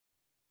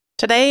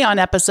Today, on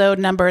episode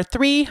number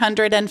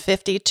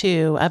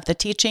 352 of the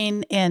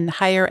Teaching in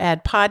Higher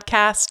Ed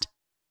podcast,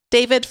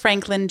 David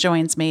Franklin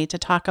joins me to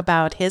talk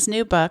about his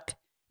new book,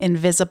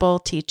 Invisible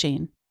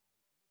Teaching.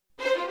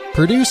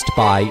 Produced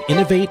by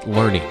Innovate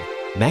Learning,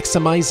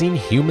 maximizing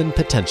human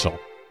potential.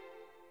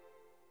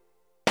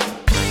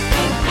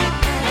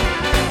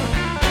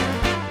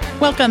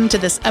 Welcome to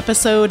this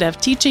episode of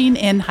Teaching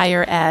in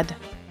Higher Ed.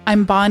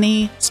 I'm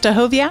Bonnie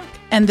Stachowiak,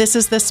 and this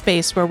is the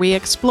space where we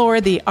explore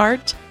the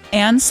art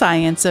and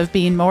science of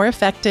being more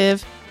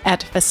effective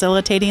at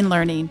facilitating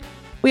learning.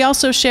 We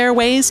also share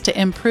ways to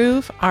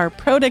improve our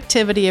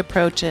productivity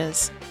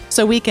approaches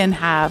so we can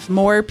have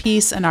more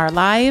peace in our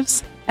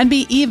lives and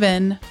be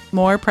even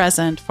more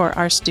present for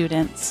our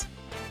students.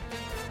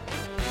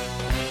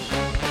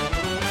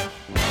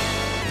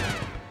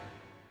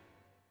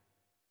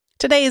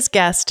 Today's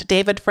guest,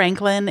 David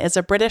Franklin, is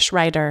a British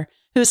writer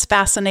who's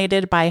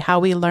fascinated by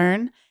how we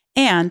learn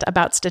and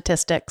about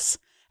statistics.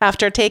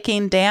 After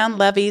taking Dan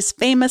Levy's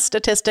famous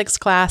statistics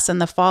class in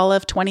the fall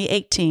of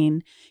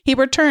 2018, he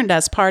returned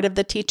as part of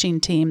the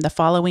teaching team the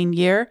following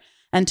year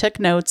and took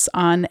notes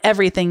on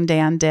everything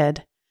Dan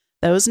did.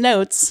 Those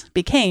notes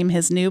became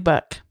his new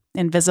book,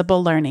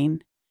 Invisible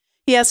Learning.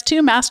 He has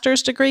 2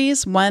 master's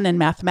degrees, one in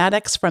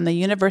mathematics from the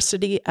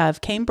University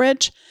of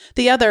Cambridge,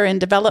 the other in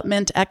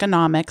development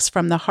economics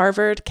from the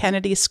Harvard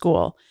Kennedy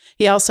School.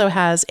 He also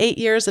has 8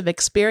 years of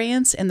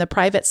experience in the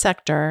private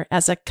sector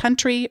as a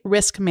country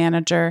risk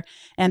manager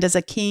and as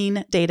a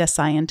keen data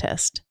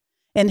scientist.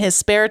 In his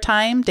spare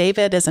time,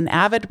 David is an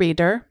avid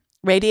reader,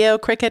 radio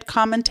cricket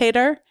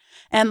commentator,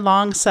 and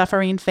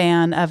long-suffering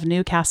fan of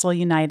Newcastle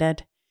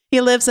United.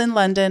 He lives in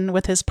London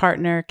with his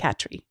partner,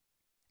 Katri.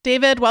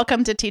 David,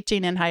 welcome to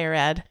Teaching in Higher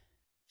Ed.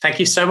 Thank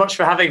you so much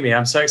for having me.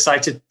 I'm so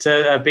excited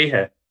to be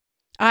here.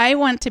 I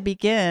want to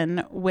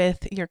begin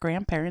with your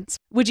grandparents.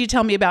 Would you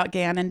tell me about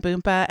Gan and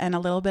Boompa and a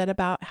little bit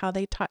about how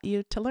they taught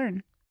you to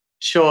learn?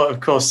 Sure, of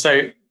course.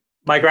 So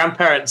my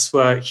grandparents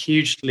were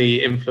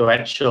hugely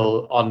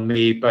influential on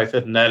me, both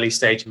at an early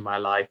stage in my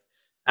life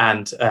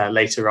and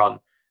later on.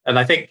 And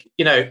I think,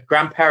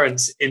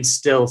 grandparents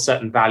instill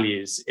certain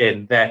values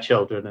in their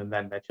children and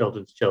then their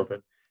children's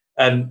children.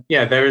 And,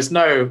 there is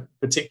no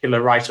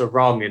particular right or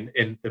wrong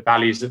in the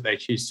values that they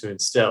choose to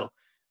instill.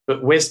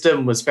 But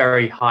wisdom was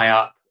very high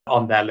up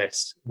on their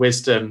list.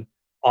 Wisdom,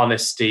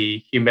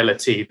 honesty,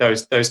 humility,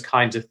 those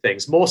kinds of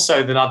things, more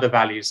so than other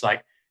values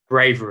like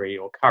bravery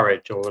or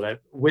courage or whatever.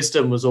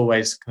 Wisdom was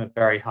always kind of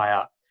very high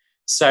up.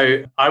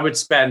 So I would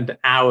spend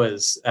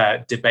hours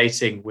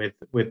debating with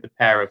the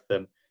pair of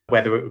them,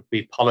 whether it would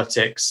be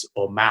politics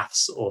or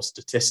maths or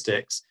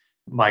statistics.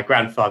 My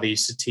grandfather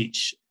used to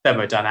teach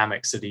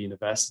thermodynamics at a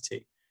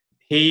university.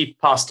 He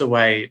passed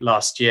away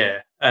last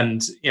year.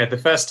 And, the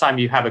first time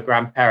you have a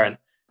grandparent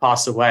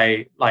pass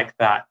away like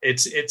that,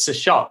 it's a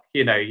shock.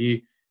 You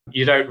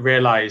don't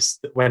realize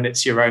that when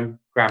it's your own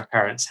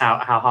grandparents, how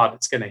hard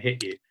it's going to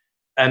hit you.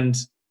 And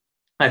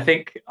I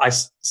think I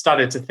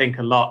started to think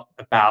a lot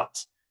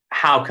about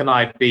how can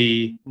I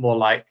be more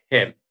like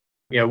him?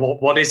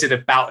 What is it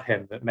about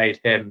him that made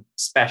him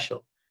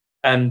special?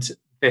 And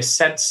this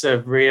sense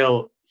of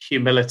real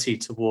humility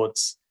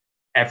towards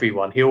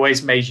everyone. He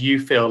always made you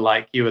feel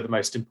like you were the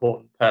most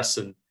important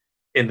person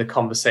in the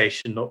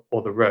conversation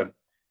or the room.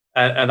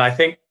 And I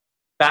think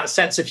that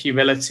sense of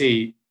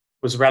humility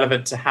was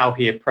relevant to how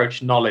he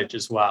approached knowledge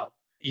as well.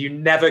 You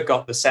never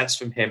got the sense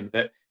from him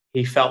that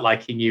he felt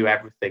like he knew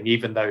everything,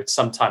 even though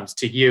sometimes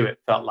to you it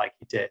felt like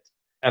he did.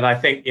 And I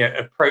think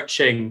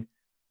approaching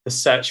the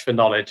search for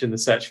knowledge and the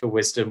search for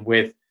wisdom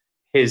with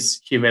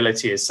his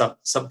humility is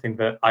something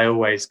that I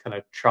always kind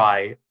of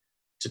try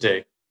to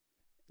do.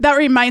 That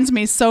reminds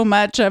me so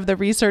much of the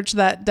research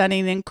that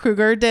Dunning and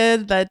Kruger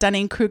did, the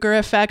Dunning-Kruger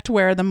effect,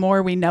 where the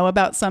more we know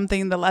about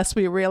something, the less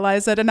we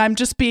realize it. And I'm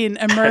just being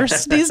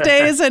immersed these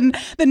days in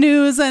the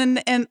news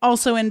and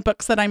also in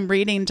books that I'm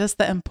reading, just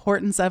the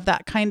importance of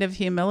that kind of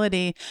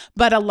humility,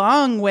 but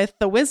along with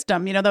the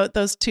wisdom,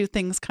 those two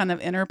things kind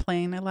of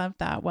interplaying. I love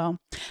that. Well,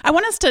 I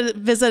want us to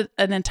visit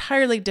an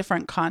entirely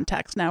different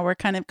context now. We're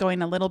kind of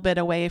going a little bit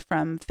away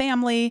from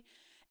family,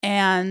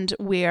 and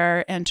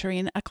we're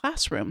entering a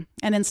classroom.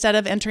 And instead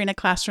of entering a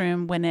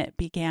classroom when it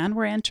began,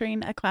 we're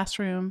entering a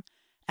classroom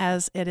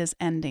as it is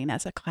ending,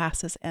 as a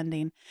class is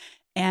ending.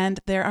 And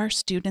there are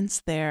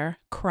students there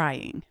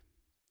crying,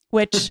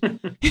 which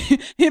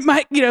it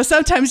might,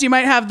 sometimes you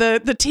might have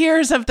the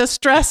tears of the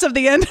stress of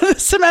the end of the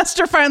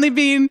semester finally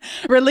being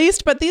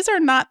released, but these are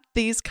not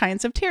these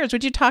kinds of tears.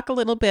 Would you talk a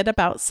little bit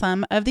about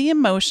some of the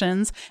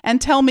emotions and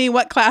tell me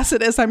what class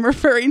it is I'm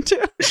referring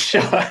to?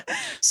 Sure.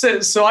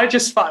 So I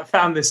just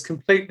found this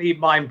completely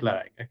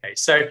mind-blowing. Okay,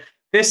 so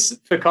this,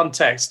 for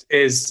context,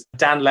 is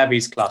Dan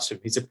Levy's classroom.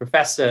 He's a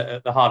professor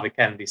at the Harvard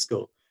Kennedy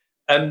School.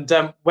 And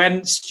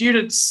when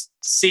students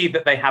see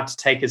that they have to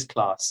take his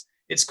class,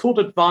 it's called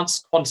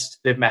Advanced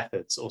Quantitative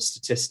Methods or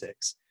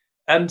Statistics.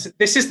 And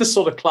this is the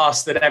sort of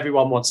class that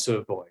everyone wants to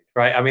avoid,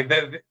 right? I mean,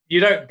 you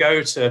don't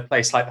go to a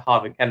place like the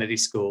Harvard Kennedy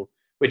School,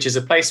 which is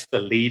a place for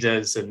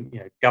leaders and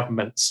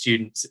government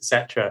students, et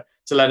cetera,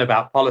 to learn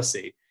about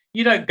policy.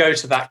 you don't go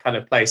to that kind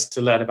of place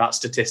to learn about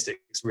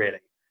statistics, really.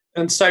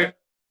 And so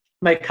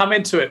they come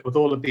into it with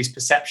all of these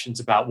perceptions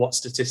about what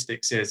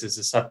statistics is as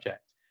a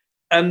subject.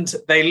 And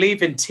they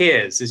leave in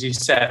tears, as you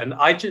said. And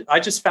I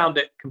just found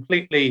it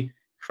completely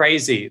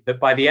crazy that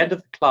by the end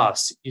of the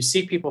class, you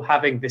see people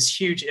having this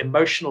huge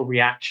emotional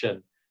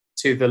reaction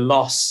to the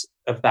loss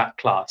of that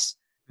class,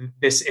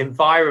 this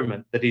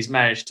environment that he's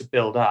managed to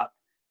build up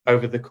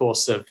over the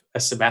course of a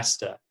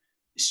semester.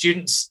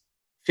 Students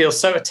feel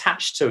so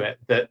attached to it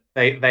that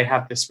they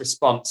have this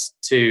response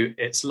to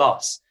its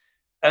loss.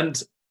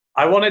 And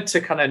I wanted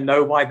to kind of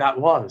know why that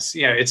was.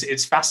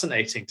 It's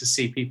fascinating to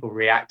see people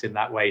react in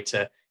that way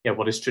to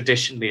what is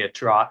traditionally a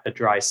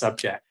dry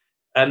subject.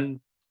 And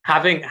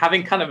having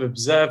kind of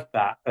observed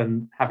that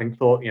and having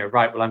thought,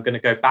 right, well, I'm going to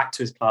go back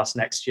to his class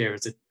next year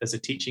as a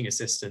teaching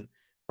assistant,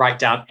 write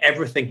down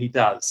everything he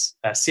does,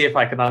 see if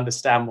I can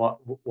understand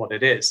what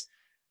it is.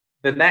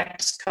 The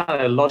next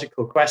kind of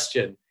logical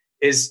question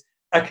is,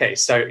 okay,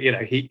 so,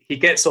 he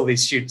gets all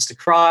these students to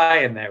cry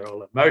and they're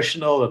all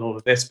emotional and all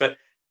of this, but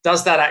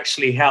does that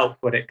actually help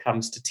when it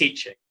comes to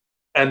teaching?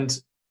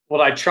 And what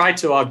I try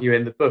to argue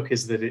in the book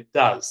is that it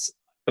does.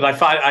 But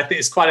I think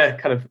it's quite a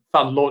kind of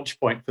fun launch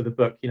point for the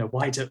book.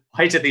 Why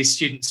do these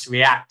students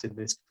react in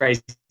this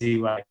crazy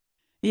way?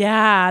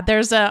 Yeah,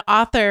 there's an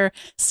author,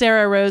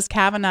 Sarah Rose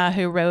Kavanagh,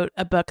 who wrote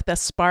a book, The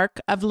Spark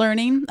of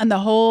Learning, and the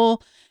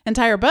whole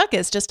entire book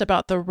is just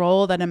about the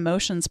role that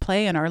emotions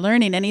play in our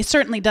learning. And he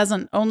certainly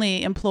doesn't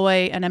only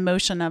employ an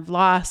emotion of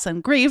loss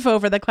and grief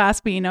over the class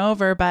being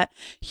over, but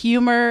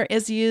humor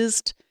is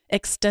used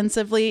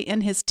extensively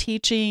in his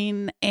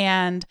teaching,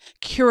 and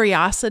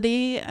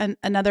curiosity, and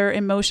another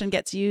emotion,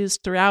 gets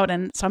used throughout.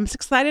 And so I'm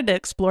excited to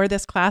explore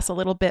this class a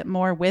little bit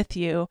more with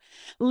you.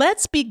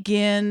 Let's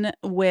begin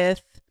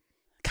with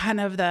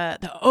kind of the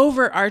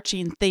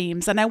overarching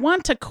themes. And I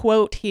want to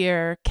quote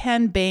here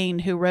Ken Bain,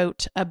 who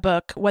wrote a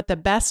book, What the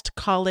Best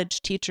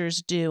College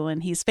Teachers Do.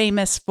 And he's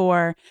famous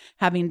for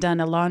having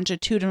done a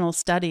longitudinal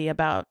study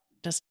about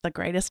just the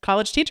greatest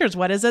college teachers.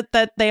 What is it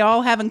that they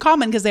all have in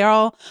common? Because they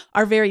all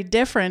are very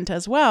different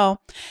as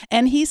well.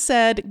 And he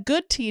said,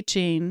 good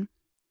teaching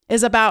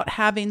is about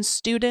having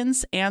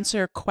students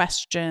answer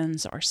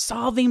questions or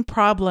solving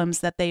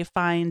problems that they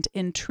find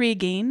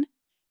intriguing,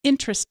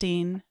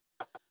 interesting,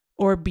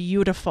 or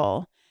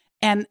beautiful.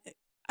 And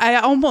I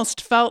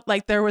almost felt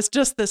like there was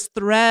just this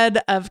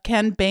thread of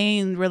Ken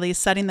Bain really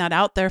setting that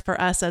out there for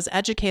us as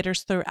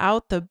educators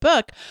throughout the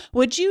book.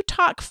 Would you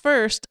talk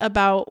first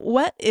about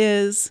what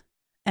is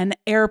an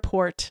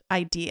airport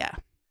idea?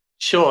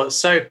 Sure.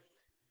 So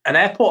an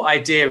airport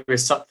idea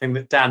is something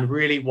that Dan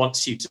really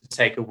wants you to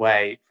take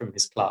away from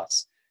his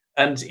class.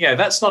 And,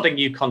 that's not a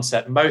new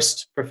concept.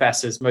 Most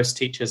professors, most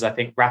teachers, I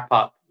think, wrap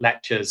up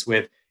lectures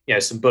with,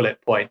 some bullet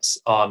points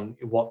on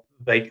what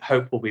they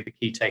hope will be the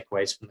key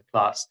takeaways from the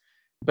class.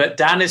 But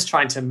Dan is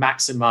trying to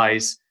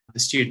maximize the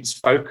student's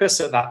focus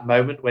at that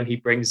moment when he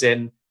brings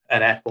in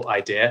an airport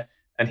idea.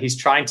 And he's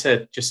trying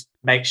to just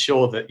make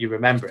sure that you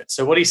remember it.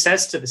 So what he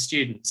says to the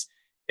students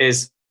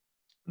is,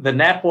 the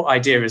airport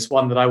idea is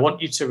one that I want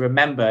you to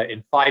remember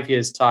in 5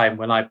 years' time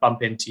when I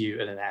bump into you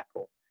at an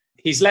airport.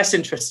 He's less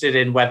interested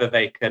in whether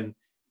they can,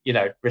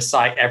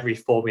 recite every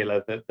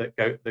formula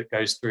that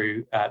goes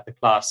through the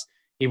class.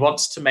 He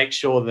wants to make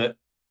sure that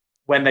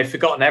when they've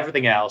forgotten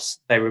everything else,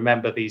 they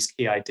remember these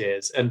key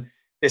ideas. And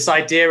this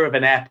idea of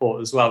an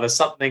airport as well, there's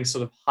something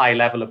sort of high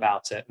level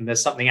about it. And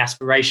there's something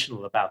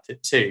aspirational about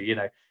it too.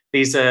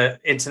 These are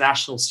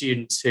international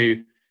students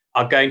who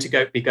are going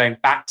to be going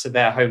back to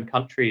their home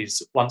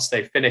countries once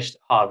they've finished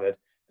Harvard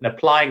and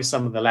applying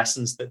some of the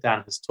lessons that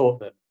Dan has taught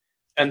them.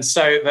 And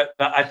so that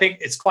I think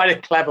it's quite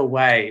a clever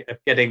way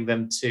of getting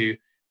them to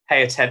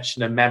pay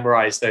attention and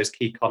memorize those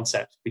key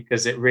concepts,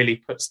 because it really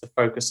puts the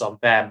focus on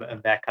them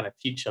and their kind of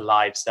future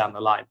lives down the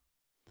line.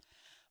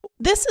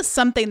 This is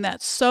something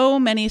that so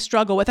many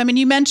struggle with. I mean,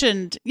 you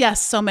mentioned,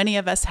 yes, so many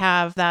of us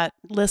have that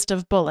list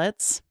of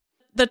bullets.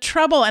 The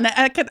trouble, and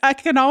I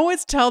can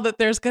always tell that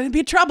there's going to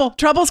be trouble.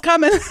 Trouble's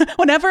coming.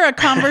 Whenever a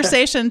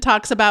conversation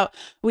talks about,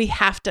 we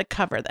have to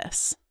cover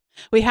this.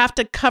 We have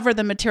to cover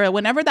the material.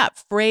 Whenever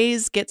that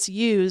phrase gets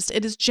used,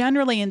 it is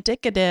generally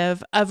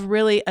indicative of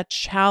really a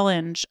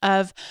challenge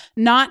of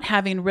not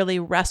having really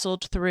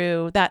wrestled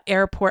through that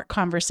airport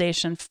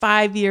conversation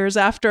 5 years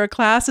after a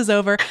class is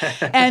over.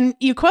 And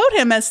you quote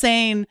him as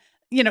saying,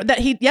 that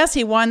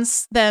he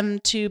wants them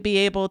to be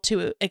able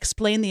to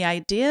explain the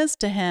ideas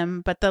to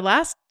him. But the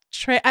last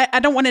I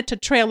don't want it to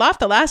trail off.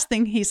 The last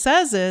thing he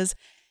says is,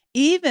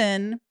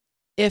 even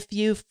if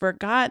you've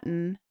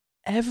forgotten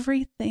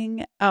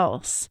everything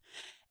else.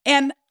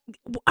 And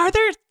are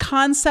there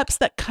concepts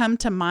that come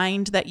to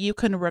mind that you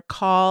can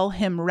recall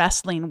him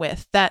wrestling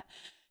with, that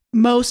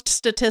most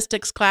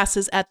statistics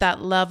classes at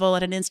that level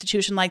at an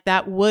institution like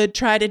that would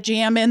try to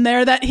jam in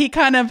there, that he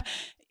kind of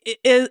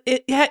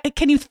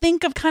can you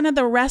think of kind of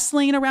the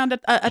wrestling around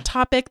a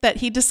topic that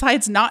he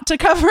decides not to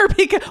cover,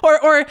 because,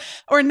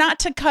 or not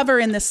to cover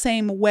in the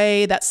same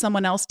way that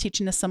someone else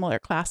teaching a similar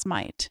class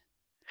might?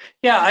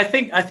 Yeah, I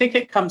think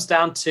it comes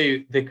down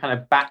to the kind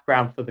of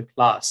background for the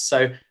class.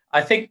 So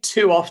I think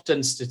too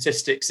often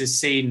statistics is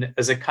seen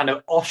as a kind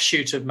of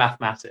offshoot of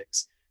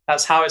mathematics.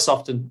 That's how it's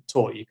often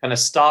taught. You kind of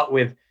start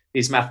with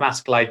these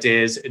mathematical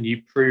ideas and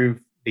you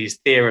prove these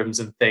theorems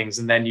and things,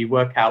 and then you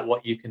work out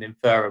what you can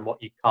infer and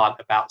what you can't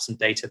about some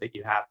data that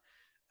you have.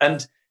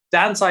 And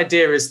Dan's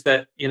idea is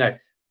that,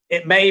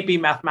 it may be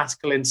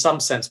mathematical in some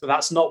sense, but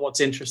that's not what's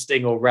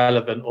interesting or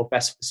relevant or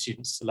best for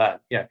students to learn.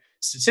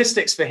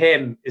 Statistics for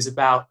him is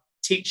about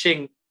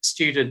teaching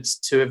students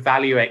to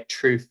evaluate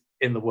truth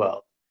in the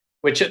world,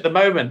 which at the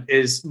moment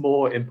is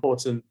more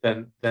important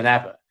than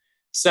ever.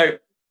 So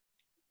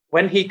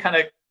when he kind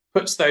of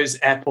puts those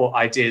airport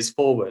ideas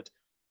forward,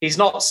 he's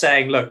not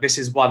saying, look, this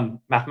is one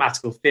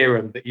mathematical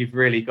theorem that you've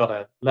really got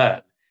to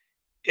learn.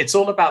 It's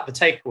all about the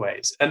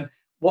takeaways. And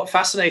what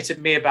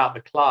fascinated me about the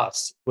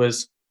class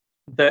was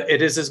that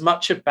it is as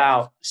much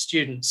about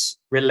students'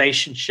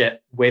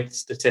 relationship with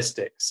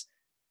statistics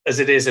as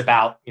it is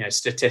about,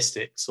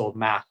 statistics or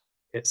math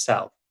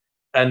itself.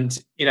 And,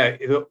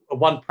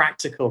 one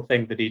practical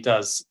thing that he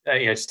does,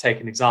 to take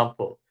an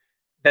example,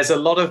 there's a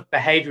lot of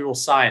behavioral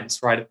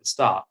science right at the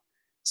start.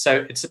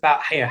 So it's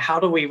about, how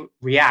do we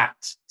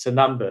react to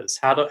numbers?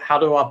 How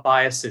do our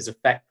biases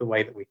affect the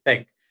way that we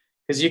think?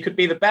 Because you could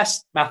be the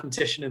best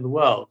mathematician in the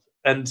world,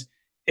 and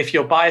if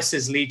your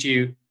biases lead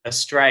you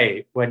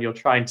astray when you're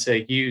trying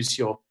to use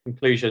your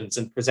conclusions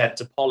and present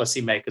to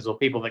policymakers or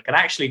people that can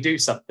actually do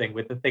something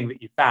with the thing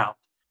that you found,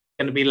 it's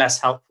going to be less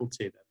helpful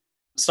to them.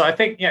 So I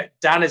think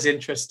Dan is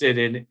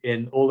interested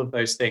in all of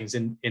those things,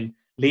 in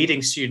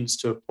leading students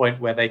to a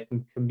point where they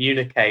can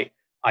communicate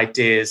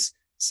ideas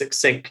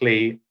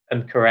succinctly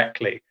and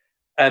correctly.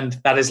 And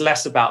that is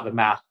less about the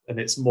math, and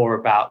it's more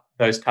about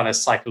those kind of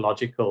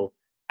psychological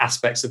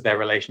aspects of their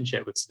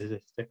relationship with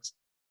statistics.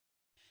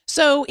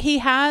 So he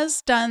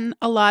has done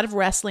a lot of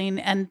wrestling,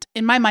 and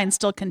in my mind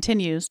still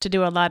continues to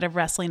do a lot of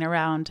wrestling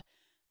around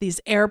these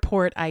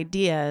airport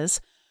ideas.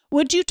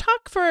 Would you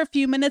talk for a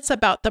few minutes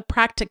about the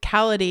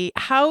practicality?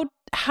 How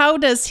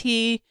does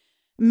he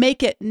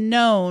make it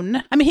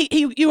known? I mean,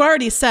 you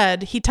already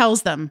said he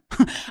tells them,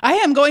 I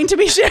am going to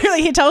be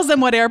sharing. He tells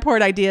them what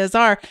airport ideas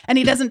are, and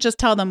he doesn't just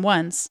tell them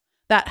once.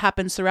 That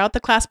happens throughout the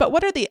class. But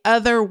what are the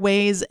other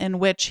ways in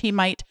which he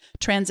might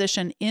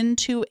transition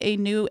into a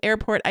new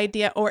airport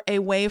idea or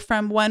away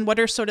from one? What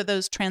are sort of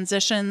those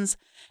transitions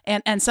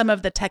and some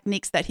of the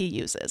techniques that he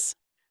uses?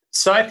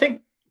 So I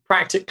think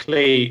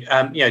practically,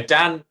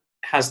 Dan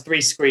has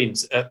 3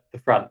 screens at the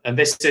front, and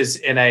this is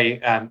in a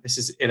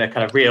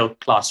kind of real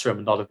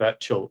classroom, not a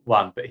virtual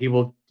one. But he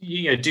will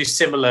do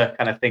similar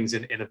kind of things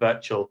in a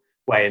virtual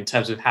way in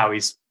terms of how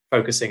he's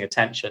focusing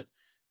attention.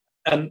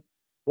 And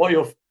what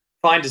you'll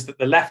find is that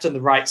the left and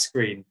the right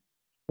screen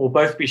will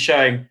both be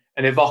showing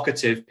an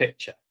evocative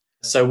picture.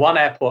 So one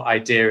airport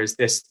idea is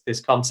this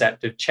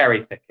concept of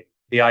cherry picking,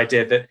 the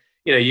idea that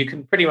you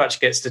can pretty much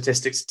get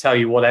statistics to tell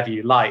you whatever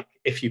you like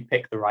if you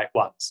pick the right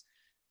ones.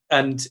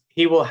 And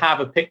he will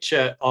have a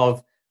picture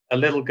of a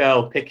little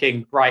girl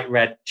picking bright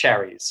red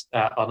cherries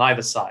on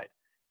either side.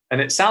 And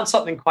it sounds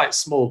something quite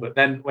small, but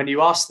then when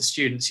you ask the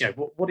students,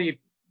 what do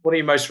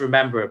you most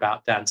remember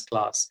about Dan's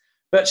class?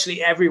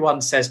 Virtually everyone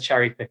says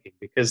cherry picking,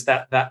 because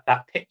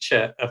that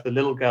picture of the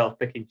little girl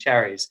picking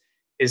cherries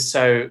is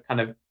so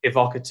kind of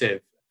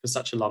evocative for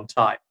such a long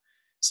time.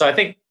 So I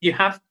think you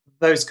have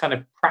those kind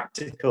of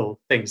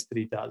practical things that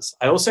he does.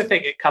 I also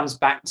think it comes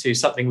back to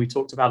something we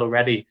talked about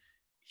already,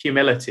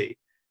 humility.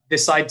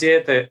 This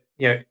idea that,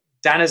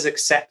 Dan is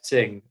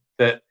accepting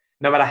that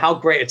no matter how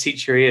great a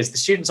teacher he is, the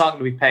students aren't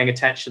going to be paying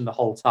attention the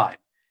whole time.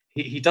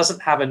 He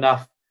doesn't have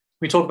enough.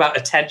 We talk about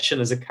attention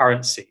as a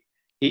currency.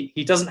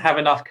 He doesn't have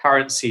enough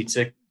currency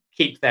to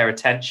keep their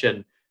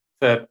attention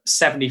for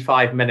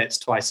 75 minutes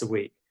twice a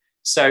week.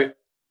 So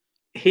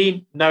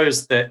he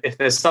knows that if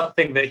there's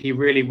something that he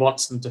really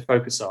wants them to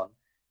focus on,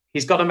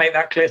 he's got to make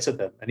that clear to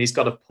them. And he's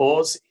got to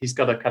pause. He's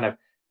got to kind of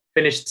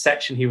finish the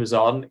section he was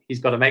on. He's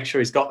got to make sure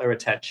he's got their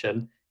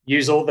attention,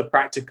 use all the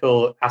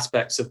practical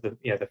aspects of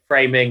the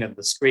framing and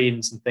the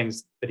screens and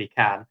things that he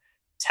can,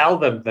 tell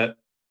them that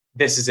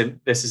this is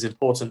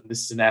important,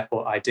 this is an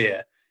airport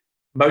idea,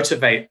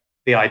 motivate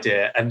the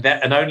idea,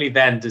 and only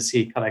then does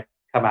he kind of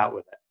come out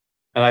with it.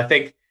 And I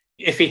think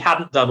if he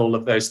hadn't done all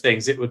of those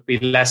things, it would be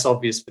less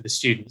obvious for the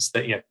students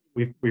that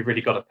we've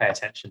really got to pay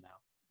attention now.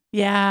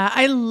 Yeah,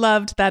 I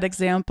loved that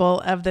example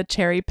of the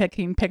cherry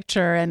picking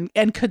picture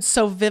and could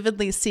so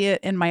vividly see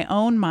it in my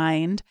own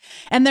mind.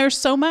 And there's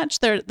so much,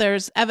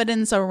 there's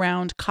evidence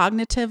around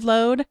cognitive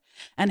load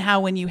and how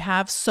when you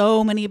have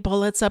so many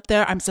bullets up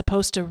there, I'm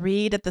supposed to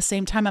read at the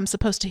same time, I'm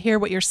supposed to hear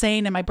what you're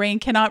saying, and my brain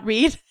cannot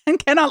read and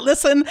cannot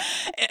listen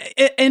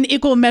in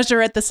equal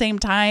measure at the same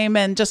time,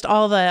 and just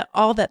all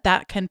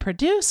that can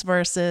produce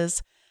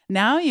versus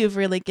now you've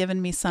really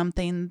given me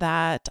something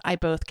that I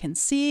both can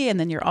see, and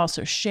then you're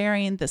also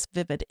sharing this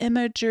vivid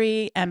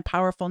imagery and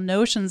powerful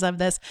notions of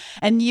this.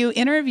 And you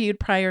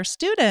interviewed prior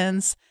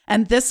students,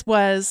 and this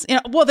was,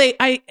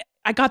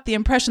 I got the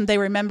impression they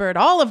remembered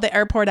all of the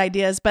airport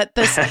ideas, but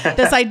this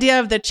idea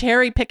of the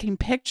cherry picking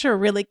picture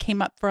really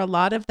came up for a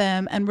lot of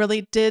them and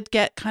really did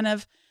get kind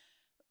of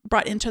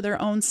brought into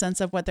their own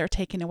sense of what they're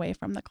taking away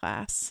from the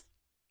class.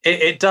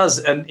 It does.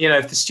 And,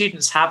 if the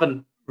students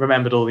haven't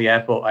remembered all the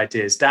airport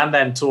ideas, Dan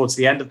then towards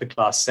the end of the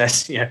class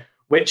says,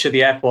 which are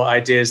the airport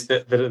ideas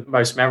that are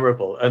most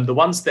memorable? And the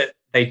ones that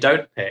they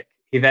don't pick,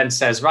 he then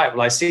says, right,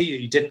 well, I see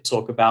you didn't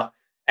talk about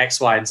X,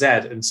 Y, and Z.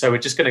 And so we're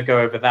just going to go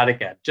over that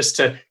again, just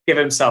to give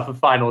himself a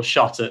final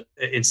shot at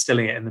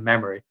instilling it in the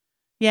memory.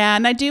 Yeah.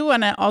 And I do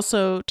want to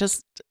also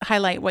just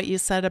highlight what you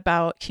said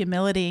about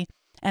humility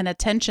and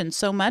attention.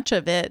 So much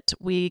of it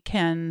we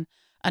can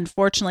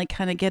unfortunately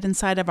kind of get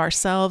inside of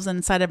ourselves and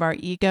inside of our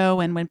ego.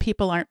 And when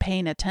people aren't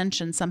paying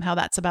attention, somehow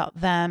that's about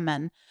them.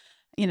 And,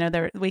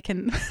 we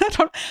can,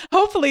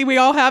 hopefully we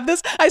all have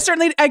this. I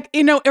certainly,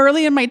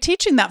 early in my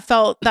teaching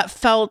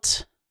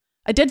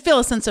I did feel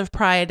a sense of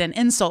pride and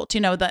insult,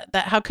 that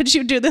how could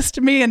you do this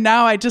to me? And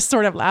now I just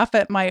sort of laugh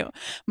at my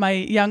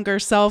younger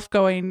self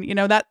going,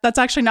 that's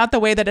actually not the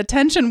way that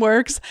attention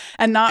works,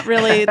 and not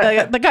really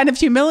the kind of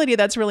humility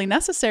that's really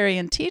necessary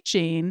in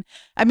teaching.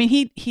 I mean,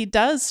 he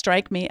does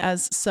strike me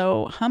as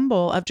so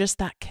humble of just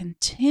that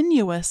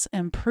continuous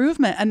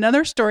improvement.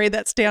 Another story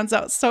that stands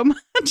out so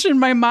much in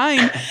my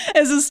mind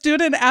is a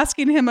student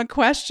asking him a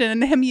question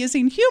and him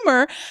using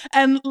humor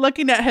and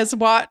looking at his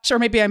watch, or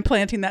maybe I'm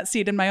planting that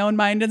seed in my own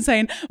mind and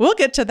saying, we'll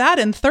get to that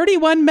in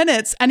 31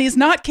 minutes. And he's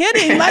not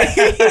kidding. Like,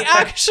 he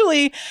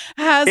actually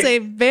has a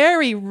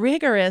very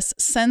rigorous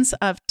sense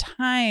of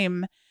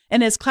time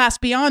in his class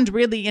beyond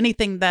really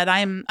anything that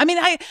I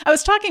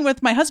was talking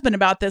with my husband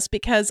about this,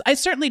 because I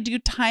certainly do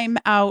time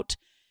out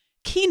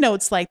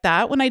keynotes like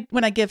that when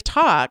I give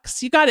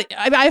talks.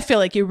 I feel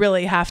like you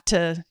really have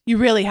to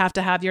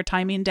have your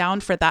timing down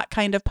for that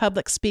kind of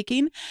public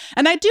speaking.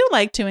 And I do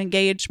like to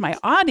engage my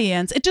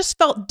audience. It just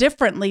felt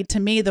differently to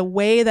me the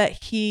way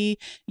that he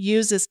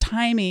uses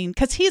timing,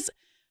 because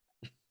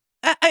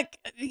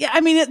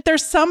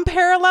there's some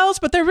parallels,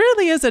 but there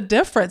really is a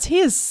difference. He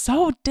is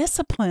so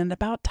disciplined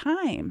about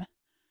time.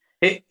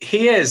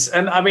 He is.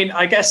 And I mean,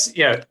 I guess,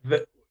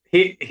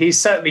 he's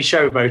certainly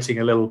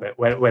showboating a little bit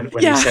when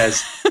he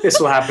says this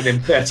will happen in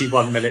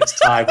 31 minutes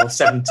time or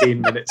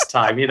 17 minutes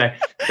time. He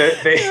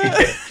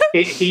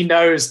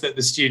knows that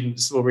the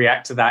students will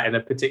react to that in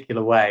a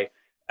particular way.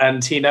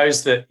 And he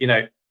knows that,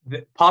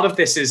 part of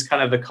this is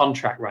kind of the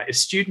contract, right? If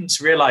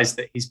students realize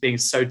that he's being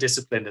so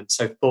disciplined and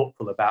so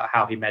thoughtful about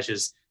how he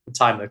measures the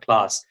time of the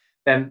class,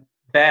 then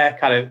they're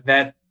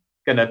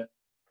going to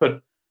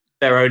put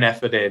their own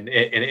effort in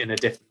a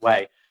different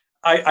way.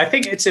 I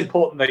think it's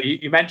important that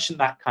you mentioned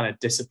that kind of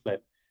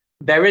discipline.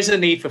 There is a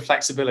need for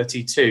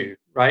flexibility too,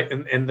 right?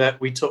 In that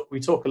we talk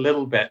a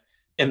little bit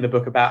in the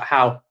book about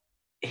how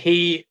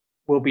he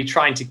will be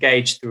trying to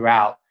gauge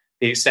throughout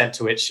the extent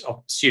to which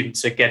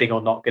students are getting or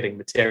not getting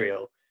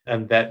material,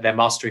 and that they're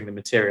mastering the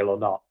material or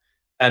not.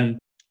 And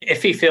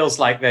if he feels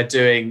like they're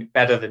doing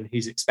better than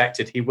he's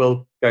expected, he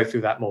will go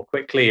through that more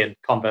quickly. And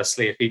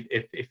conversely,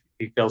 if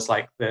he feels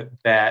like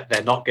they're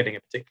not getting a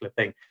particular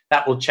thing,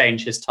 that will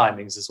change his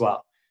timings as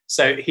well.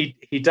 So he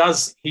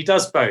does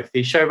both.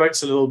 He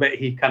showboats a little bit.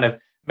 He kind of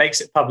makes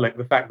it public,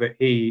 the fact that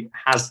he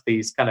has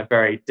these kind of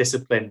very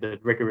disciplined and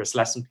rigorous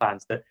lesson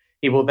plans that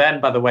he will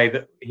then, by the way,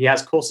 that he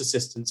has course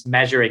assistants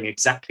measuring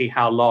exactly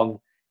how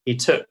long he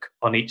took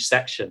on each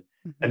section.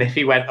 Mm-hmm. And if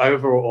he went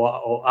over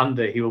or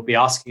under, he will be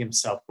asking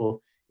himself,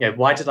 well,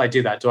 why did I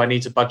do that? Do I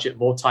need to budget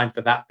more time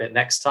for that bit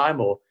next time?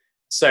 Or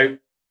so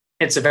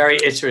it's a very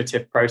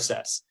iterative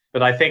process.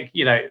 But I think,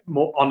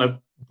 more on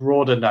a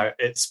broader note,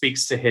 it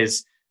speaks to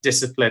his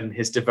discipline,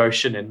 his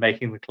devotion in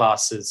making the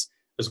classes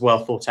as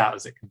well thought out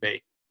as it can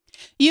be.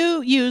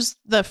 You use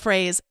the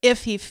phrase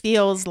 "if he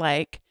feels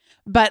like,"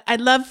 but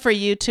I'd love for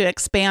you to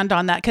expand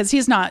on that, because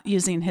he's not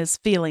using his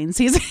feelings.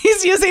 He's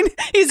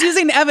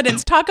using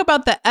evidence. Talk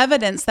about the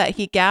evidence that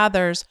he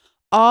gathers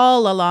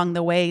all along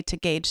the way to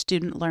gauge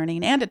student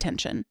learning and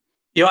attention.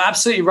 You're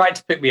absolutely right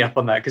to pick me up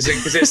on that, because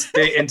it's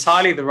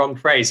entirely the wrong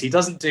phrase. He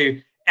doesn't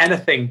do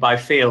anything by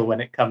feel when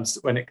it comes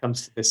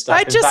to this stuff.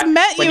 I just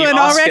met you and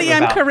already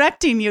I'm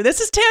correcting you. This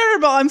is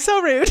terrible. I'm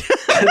so rude.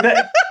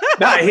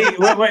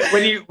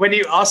 When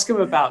you ask him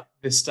about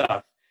this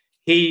stuff,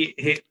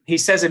 he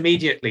says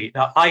immediately,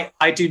 "Now,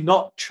 I do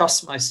not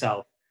trust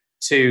myself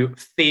to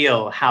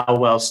feel how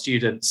well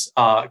students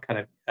are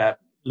kind of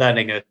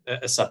learning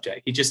a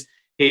subject.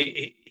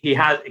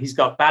 He's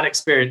got bad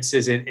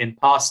experiences in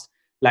past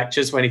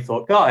lectures when he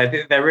thought,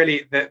 God, they're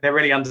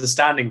really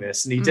understanding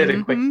this." And he did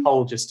a quick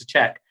poll just to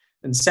check,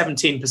 and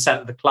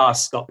 17% of the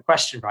class got the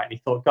question right. And he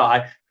thought,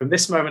 God, from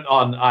this moment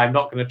on, I'm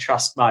not going to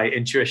trust my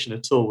intuition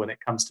at all when it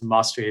comes to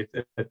mastery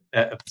of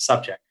the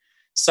subject.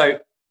 So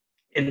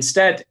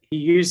instead, he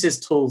uses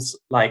tools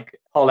like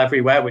Poll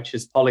Everywhere, which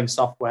is polling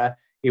software.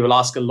 He will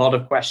ask a lot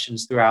of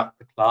questions throughout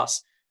the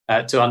class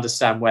to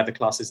understand where the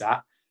class is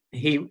at.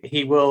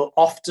 He will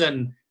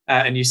often,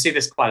 and you see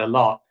this quite a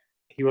lot,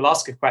 he will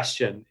ask a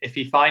question. If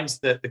he finds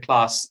that the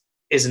class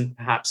isn't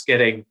perhaps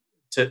getting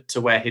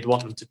to where he'd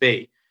want them to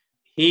be,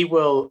 he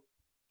will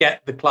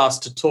get the class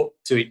to talk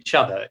to each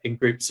other in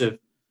groups of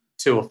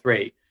 2 or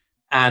 3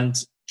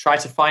 and try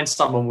to find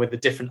someone with a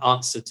different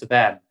answer to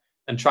them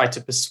and try to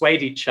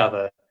persuade each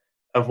other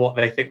of what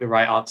they think the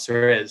right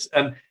answer is.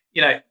 And,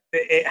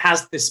 it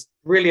has this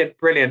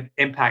brilliant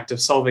impact of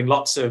solving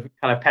lots of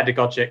kind of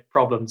pedagogic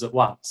problems at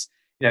once.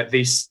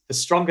 The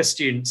stronger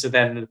students are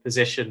then in a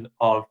position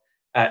of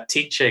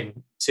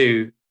teaching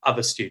to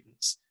other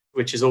students,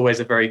 which is always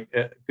a very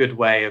good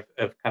way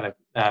of kind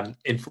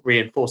of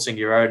reinforcing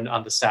your own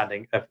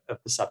understanding of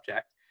the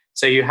subject.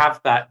 So you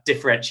have that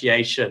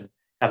differentiation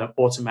kind of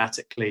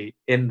automatically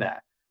in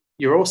there.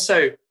 You're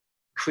also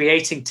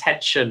creating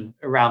tension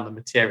around the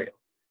material.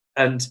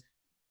 And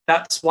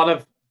that's one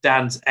of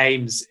Dan's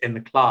aims in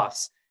the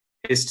class,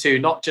 is to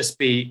not just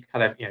be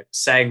kind of,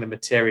 saying the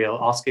material,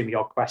 asking the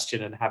odd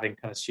question and having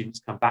kind of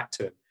students come back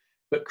to him,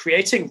 but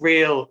creating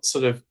real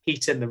sort of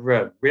heat in the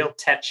room, real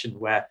tension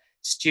where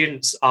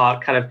students are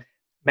kind of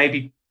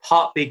maybe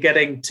partly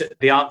getting to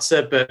the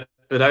answer, but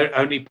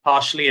only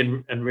partially,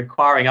 and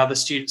requiring other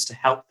students to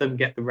help them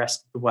get the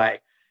rest of the way.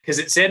 Because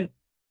it's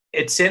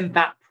in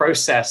that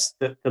process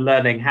that the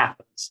learning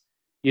happens.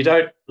 You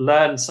don't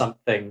learn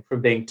something from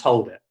being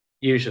told it,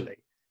 usually.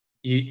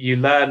 You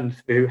learn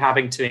through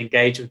having to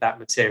engage with that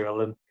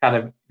material, and kind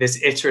of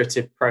this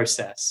iterative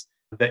process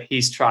that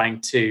he's trying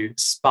to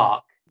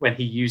spark when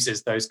he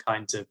uses those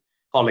kinds of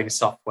polling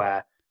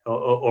software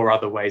or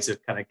other ways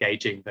of kind of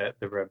gauging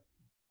the room.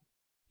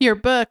 Your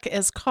book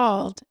is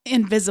called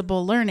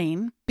Invisible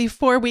Learning.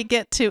 Before we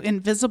get to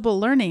invisible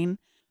learning,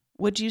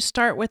 would you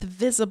start with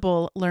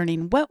visible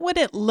learning? What would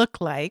it look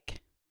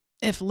like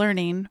if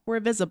learning were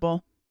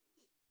visible?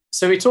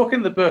 So we talk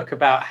in the book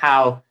about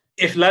how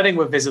if learning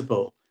were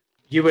visible,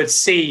 you would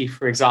see,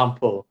 for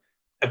example,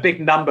 a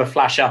big number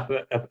flash up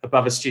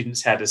above a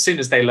student's head as soon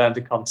as they learned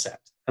a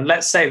concept. And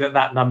let's say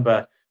that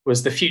number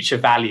was the future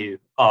value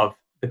of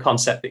the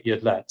concept that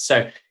you'd learned.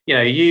 So,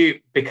 you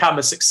become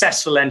a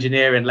successful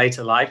engineer in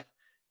later life.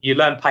 You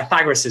learn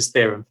Pythagoras'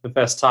 theorem for the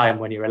first time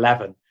when you're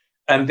 11.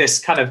 And this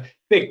kind of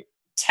big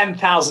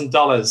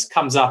 $10,000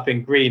 comes up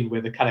in green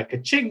with a kind of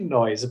ka-ching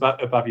noise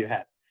above your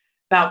head.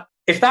 Now,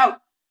 if that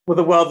were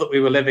the world that we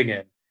were living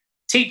in,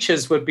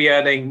 teachers would be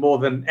earning more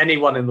than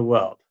anyone in the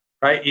world,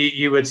 right?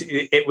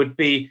 It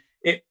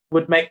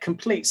would make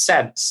complete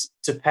sense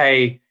to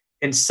pay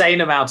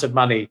insane amount of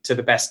money to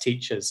the best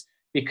teachers,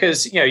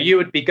 because you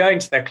would be going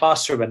to their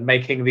classroom and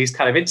making these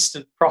kind of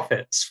instant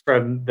profits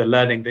from the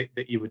learning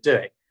that you were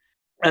doing.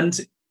 And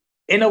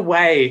in a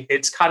way,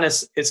 it's kind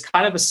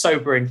of a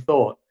sobering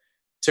thought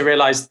to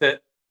realize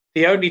that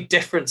the only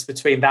difference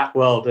between that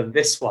world and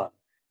this one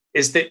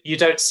is that you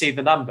don't see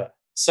the number.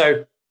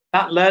 So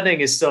that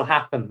learning is still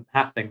happening.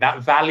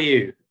 That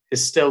value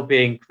is still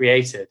being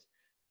created,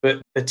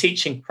 but the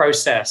teaching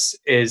process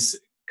is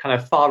kind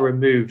of far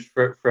removed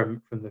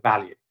from the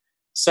value.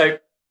 So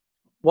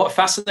what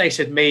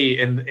fascinated me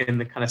in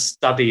the kind of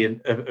study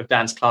of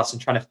Dan's class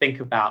and trying to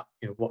think about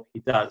what he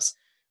does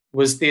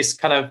was this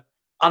kind of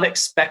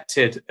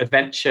unexpected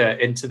adventure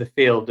into the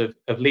field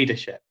of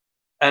leadership.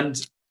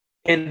 And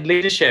in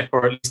leadership,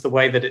 or at least the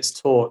way that it's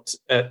taught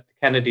at the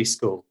Kennedy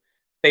School,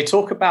 they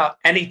talk about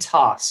any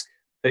task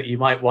that you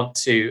might want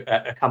to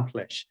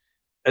accomplish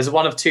as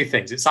one of two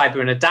things. It's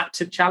either an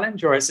adaptive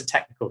challenge or it's a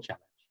technical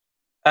challenge.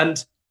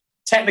 And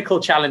technical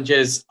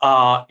challenges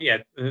are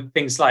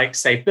things like,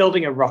 say,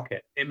 building a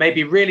rocket. It may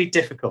be really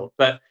difficult,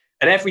 but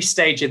at every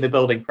stage in the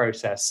building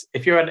process,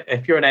 if you're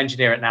an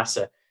engineer at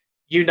NASA,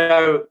 you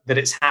know that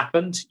it's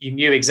happened. You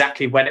knew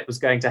exactly when it was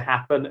going to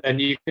happen,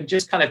 and you can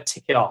just kind of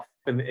tick it off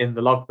in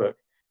the logbook.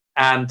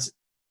 And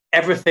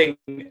everything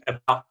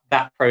about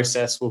that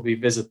process will be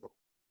visible.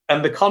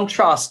 And the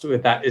contrast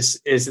with that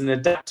is an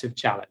adaptive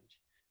challenge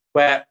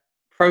where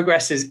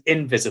progress is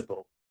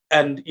invisible.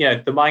 And,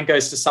 the mind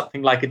goes to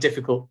something like a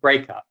difficult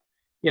breakup.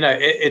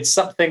 It's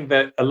something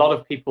that a lot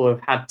of people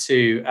have had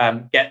to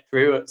get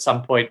through at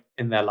some point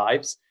in their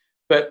lives.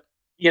 But,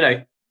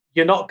 you're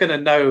not going to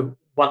know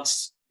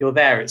once you're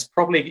there. It's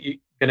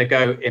probably going to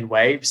go in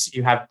waves.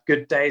 You have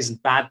good days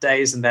and bad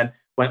days. And then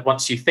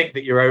once you think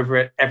that you're over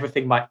it,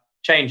 everything might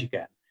change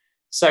again.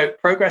 So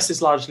progress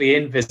is largely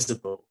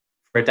invisible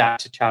for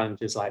adaptive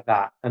challenges like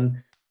that.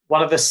 And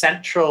one of the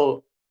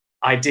central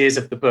ideas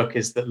of the book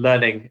is that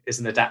learning is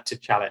an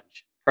adaptive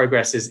challenge.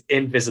 Progress is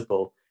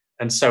invisible.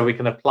 And so we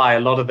can apply a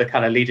lot of the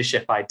kind of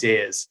leadership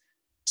ideas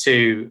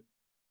to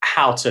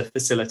how to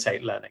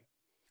facilitate learning.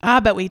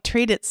 But we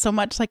treat it so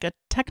much like a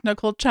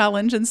technical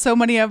challenge in so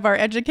many of our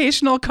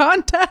educational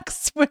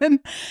contexts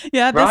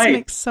this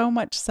makes so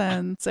much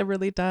sense. It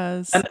really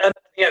does. And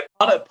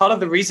part of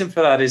the reason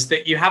for that is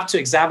that you have to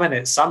examine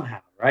it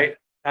somehow, right?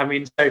 I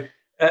mean, so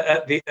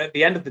at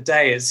the end of the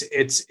day,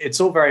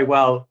 it's all very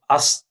well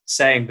us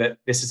saying that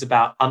this is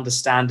about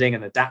understanding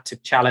and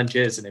adaptive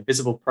challenges and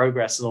invisible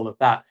progress and all of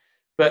that.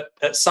 But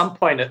at some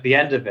point at the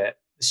end of it,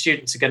 the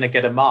students are going to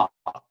get a mark,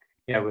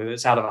 whether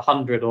it's out of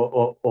 100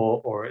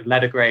 or a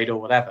letter grade or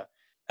whatever.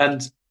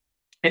 And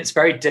it's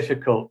very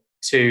difficult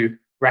to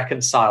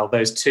reconcile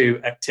those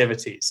two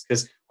activities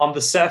because on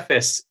the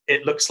surface,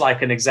 it looks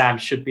like an exam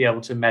should be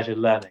able to measure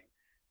learning.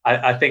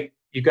 I think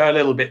you go a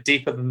little bit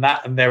deeper than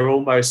that, and they're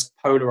almost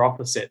polar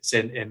opposites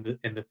in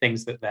the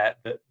things that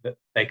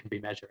they can be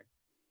measuring.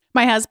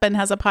 My husband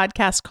has a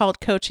podcast called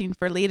Coaching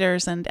for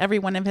Leaders, and every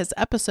one of his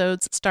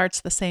episodes starts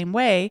the same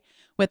way,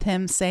 with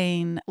him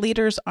saying,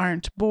 leaders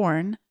aren't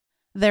born,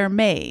 they're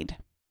made.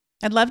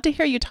 I'd love to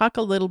hear you talk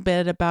a little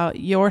bit about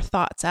your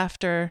thoughts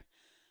after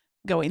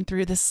going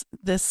through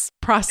this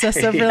process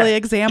of really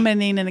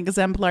examining an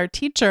exemplar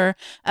teacher,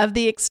 of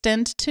the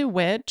extent to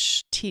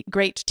which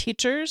great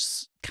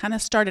teachers kind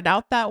of started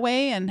out that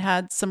way and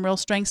had some real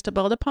strengths to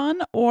build upon,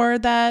 or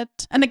that,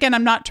 and again,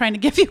 I'm not trying to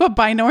give you a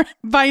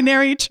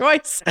binary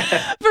choice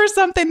for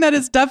something that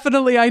is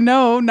definitely, I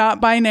know, not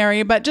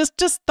binary, but just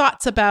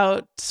thoughts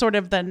about sort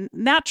of the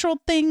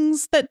natural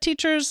things that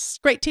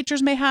great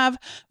teachers may have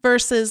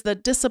versus the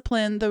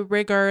discipline, the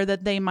rigor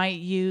that they might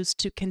use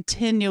to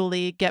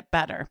continually get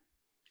better.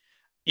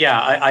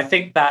 Yeah, I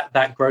think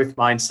that growth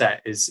mindset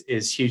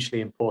is hugely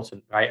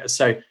important, right?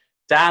 So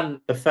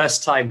Dan, the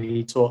first time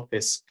he taught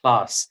this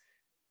class,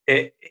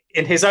 in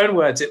his own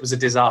words, it was a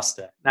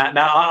disaster.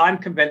 Now I'm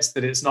convinced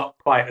that it's not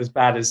quite as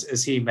bad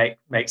as he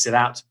makes it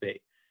out to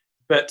be.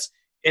 But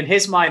in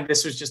his mind,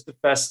 this was just the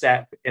first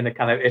step in a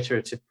kind of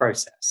iterative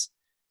process.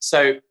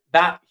 So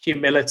that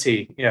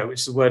humility,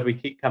 which is a word we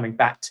keep coming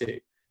back to,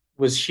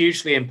 was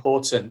hugely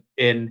important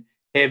in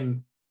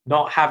him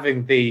not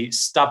having the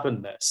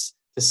stubbornness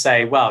to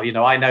say, well,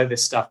 I know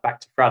this stuff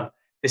back to front.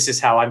 This is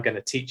how I'm going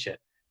to teach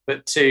it.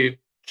 But to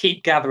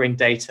keep gathering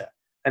data.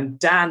 And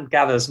Dan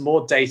gathers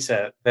more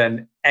data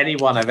than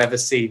anyone I've ever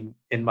seen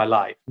in my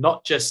life,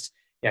 not just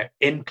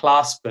in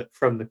class, but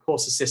from the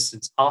course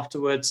assistants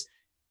afterwards.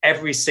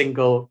 Every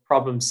single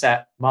problem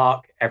set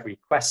mark, every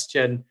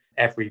question,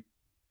 every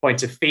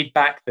point of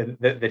feedback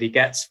that he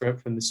gets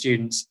from the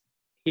students.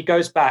 He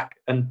goes back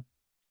and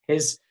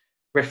his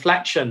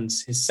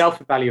reflections, his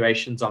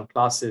self-evaluations on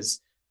classes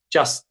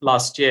just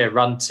last year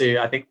run to,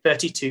 I think,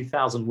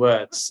 32,000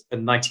 words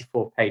and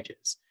 94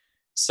 pages.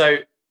 So,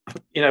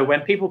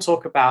 when people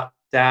talk about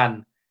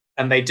Dan,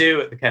 and they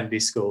do at the Kennedy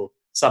School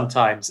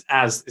sometimes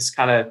as this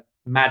kind of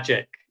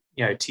magic,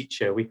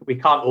 teacher, we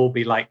can't all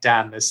be like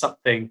Dan. There's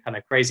something kind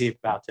of crazy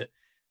about it.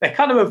 They're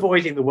kind of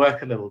avoiding the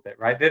work a little bit,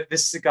 right?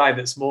 This is a guy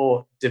that's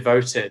more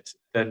devoted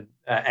than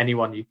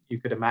anyone you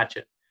could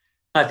imagine.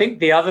 I think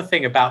the other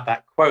thing about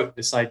that quote,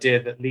 this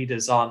idea that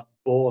leaders aren't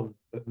born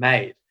but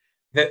made,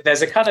 that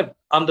there's a kind of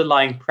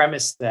underlying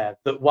premise there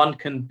that one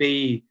can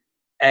be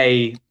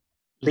a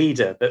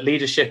leader, that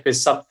leadership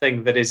is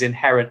something that is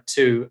inherent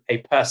to a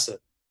person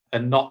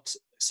and not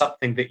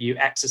something that you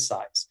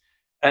exercise.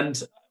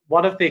 And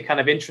one of the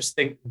kind of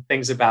interesting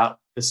things about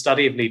the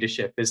study of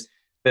leadership is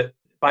that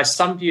by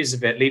some views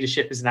of it,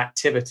 leadership is an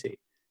activity.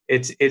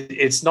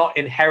 It's not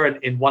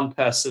inherent in one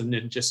person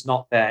and just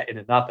not there in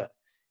another.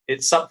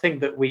 It's something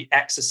that we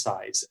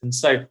exercise. And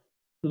so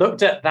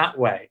looked at that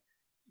way,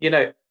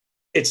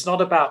 it's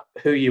not about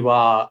who you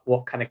are,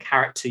 what kind of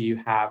character you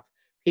have.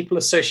 People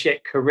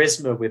associate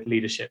charisma with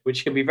leadership,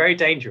 which can be very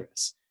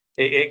dangerous.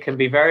 It can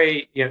be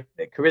very,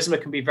 charisma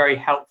can be very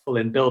helpful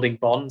in building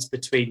bonds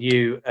between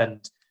you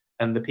and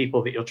the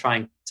people that you're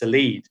trying to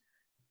lead.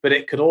 But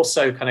it could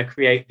also kind of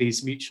create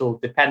these mutual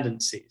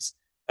dependencies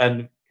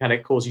and kind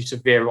of cause you to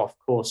veer off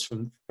course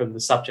from the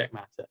subject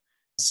matter.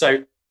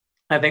 So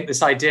I think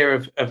this idea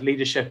of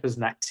leadership as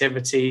an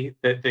activity,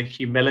 the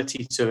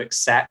humility to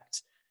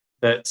accept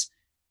that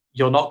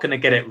you're not going to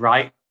get it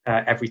right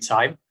every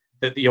time,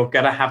 that you're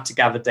going to have to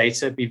gather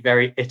data, be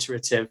very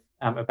iterative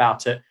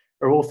about it,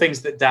 are all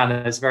things that Dan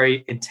is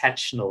very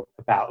intentional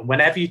about. And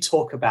whenever you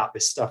talk about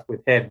this stuff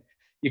with him,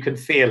 you can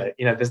feel it.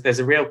 There's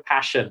a real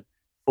passion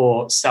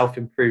for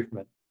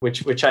self-improvement,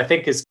 which I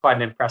think is quite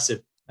an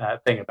impressive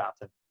thing about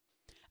him.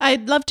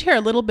 I'd love to hear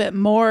a little bit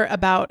more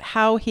about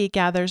how he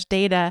gathers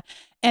data.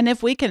 And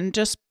if we can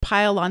just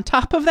pile on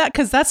top of that,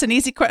 because that's an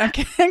easy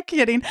question. I'm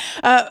kidding.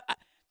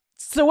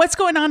 So what's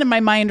going on in my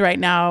mind right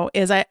now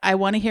is I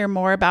want to hear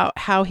more about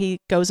how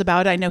he goes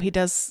about it. I know he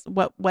does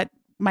what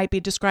might be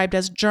described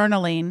as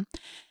journaling,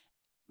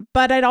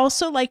 but I'd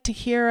also like to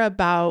hear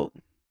about,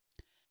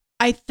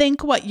 I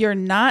think what you're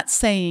not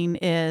saying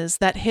is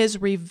that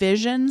his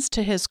revisions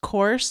to his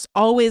course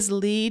always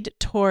lead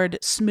toward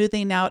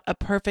smoothing out a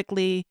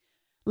perfectly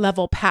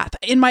level path.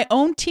 In my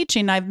own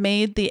teaching, I've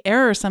made the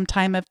error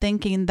sometime of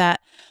thinking that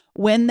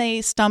when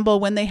they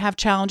stumble, when they have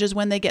challenges,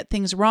 when they get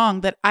things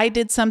wrong, that I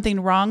did something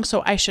wrong,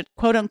 so I should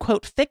quote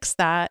unquote fix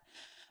that.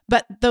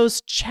 But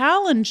those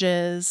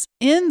challenges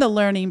in the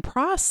learning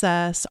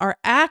process are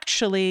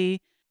actually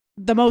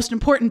the most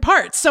important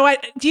parts. So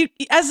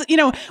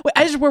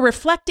as we're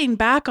reflecting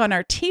back on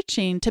our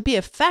teaching to be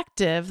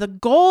effective, the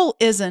goal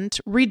isn't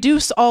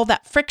reduce all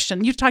that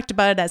friction. You talked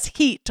about it as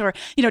heat or,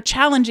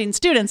 challenging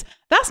students.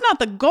 That's not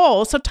the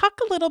goal. So talk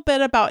a little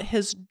bit about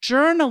his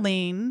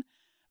journaling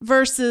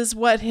versus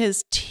what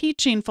his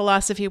teaching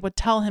philosophy would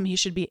tell him he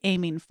should be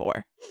aiming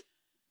for.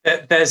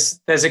 There's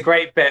a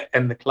great bit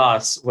in the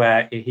class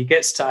where he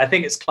gets to, I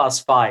think it's class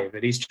 5,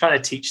 and he's trying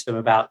to teach them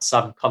about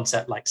some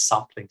concept like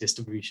sampling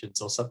distributions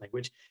or something,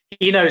 which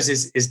he knows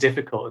is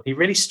difficult. And he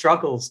really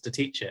struggles to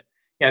teach it.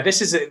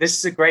 This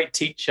is a great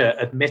teacher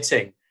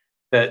admitting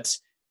that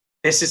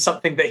this is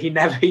something that he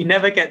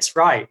never gets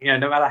right.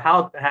 No matter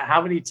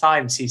how many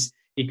times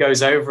he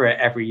goes over it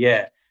every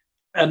year.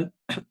 And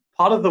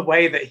part of the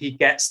way that he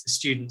gets the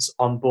students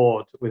on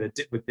board with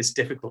this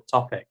difficult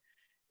topic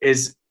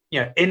is,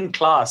 in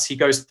class, he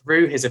goes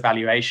through his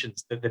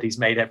evaluations that he's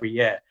made every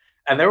year,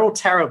 and they're all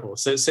terrible.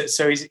 So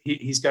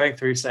he's going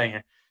through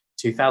saying,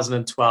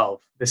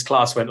 2012, this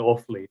class went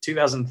awfully.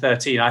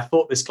 2013, I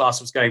thought this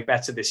class was going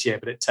better this year,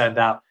 but it turned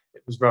out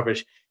it was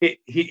rubbish.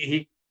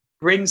 He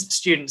brings the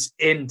students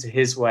into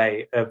his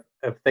way of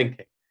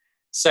thinking.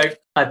 So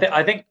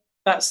I think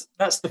that's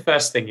the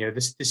first thing.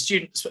 The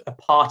students are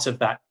part of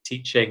that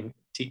teaching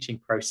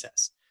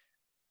process.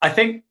 I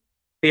think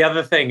the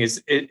other thing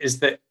is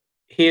that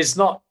he is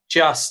not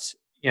just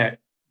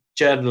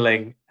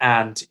journaling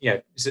and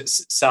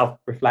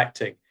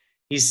self-reflecting.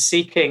 He's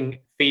seeking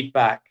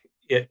feedback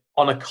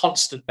on a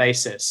constant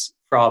basis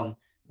from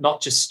not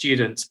just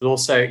students, but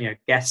also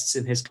guests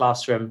in his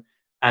classroom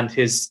and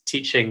his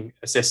teaching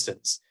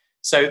assistants.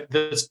 So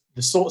the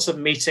sorts of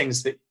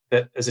meetings that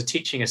as a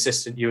teaching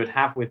assistant you would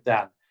have with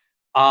Dan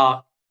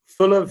are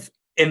full of,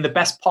 in the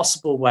best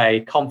possible way,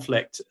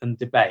 conflict and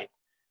debate.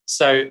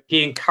 So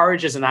he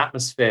encourages an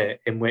atmosphere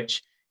in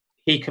which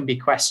he can be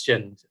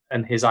questioned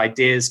and his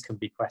ideas can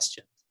be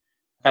questioned.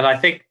 And I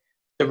think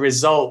the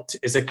result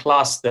is a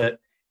class that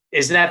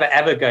is never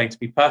ever going to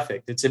be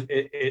perfect.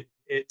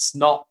 It's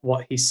not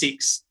what he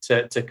seeks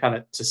to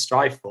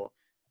strive for,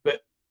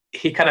 but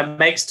he kind of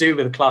makes do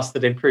with a class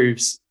that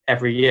improves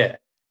every year.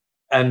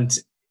 And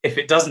if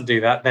it doesn't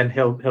do that, then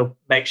he'll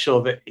make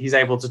sure that he's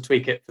able to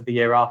tweak it for the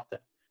year after.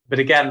 But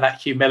again,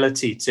 that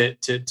humility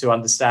to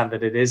understand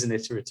that it is an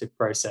iterative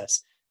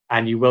process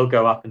and you will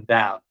go up and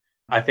down,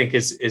 I think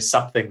is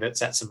something that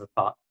sets him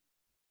apart.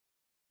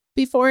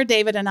 Before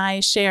David and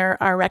I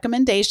share our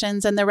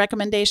recommendations and the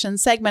recommendation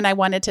segment, I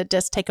wanted to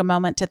just take a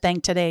moment to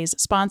thank today's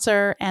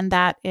sponsor, and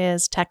that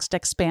is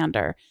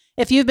TextExpander.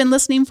 If you've been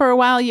listening for a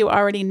while, you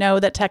already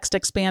know that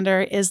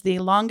TextExpander is the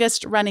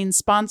longest running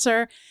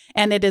sponsor,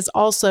 and it is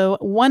also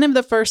one of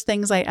the first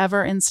things I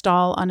ever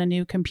install on a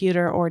new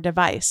computer or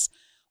device.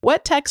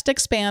 What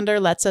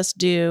TextExpander lets us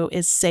do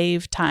is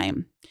save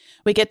time.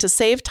 We get to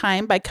save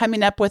time by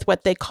coming up with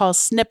what they call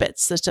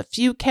snippets. There's a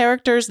few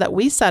characters that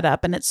we set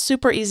up, and it's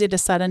super easy to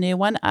set a new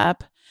one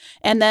up.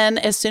 And then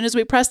as soon as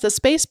we press the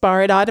space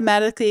bar, it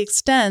automatically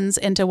extends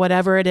into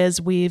whatever it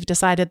is we've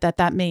decided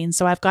that means.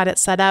 So I've got it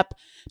set up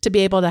to be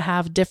able to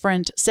have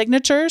different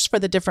signatures for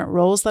the different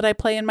roles that I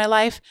play in my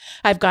life.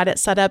 I've got it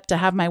set up to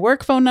have my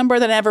work phone number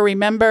that I never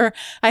remember.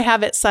 I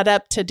have it set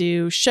up to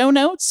do show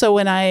notes. So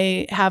when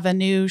I have a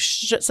new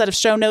set of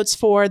show notes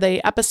for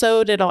the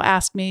episode, it'll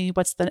ask me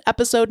what's the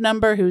episode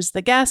number, who's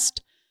the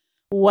guest,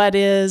 what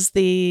is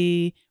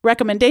the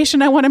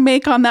recommendation I want to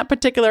make on that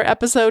particular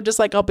episode, just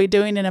like I'll be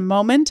doing in a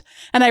moment.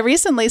 And I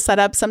recently set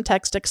up some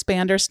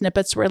TextExpander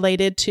snippets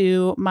related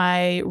to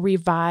my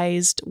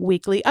revised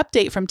weekly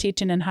update from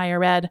Teaching in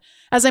Higher Ed.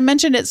 As I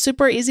mentioned, it's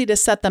super easy to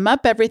set them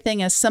up.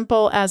 Everything as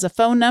simple as a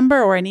phone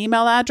number or an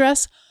email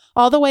address,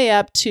 all the way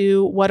up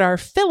to what are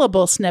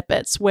fillable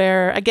snippets,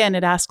 where, again,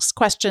 it asks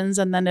questions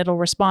and then it'll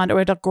respond, or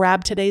it'll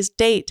grab today's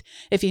date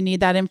if you need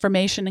that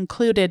information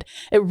included.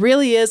 It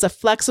really is a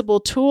flexible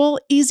tool,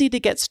 easy to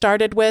get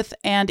started with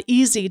and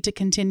easy to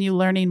continue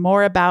learning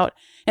more about.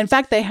 In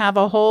fact, they have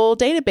a whole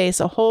database,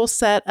 a whole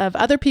set of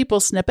other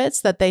people's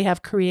snippets that they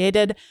have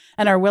created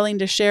and are willing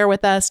to share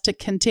with us to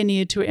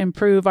continue to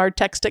improve our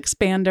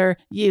TextExpander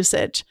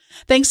usage.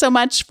 Thanks so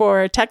much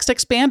for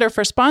TextExpander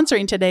for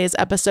sponsoring today's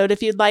episode.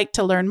 If you'd like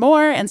to learn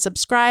more and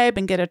subscribe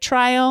and get a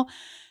trial,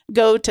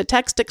 go to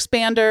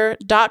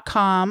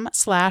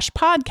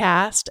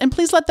textexpander.com/podcast, and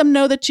please let them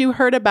know that you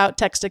heard about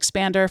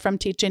TextExpander from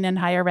Teaching in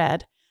Higher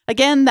Ed.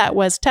 Again, that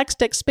was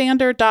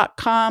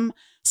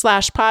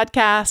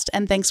textexpander.com/podcast,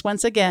 and thanks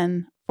once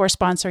again for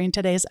sponsoring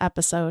today's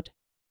episode.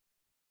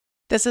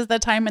 This is the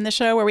time in the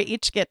show where we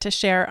each get to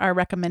share our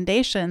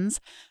recommendations.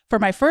 For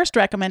my first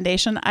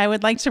recommendation, I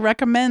would like to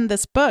recommend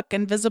this book,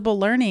 Invisible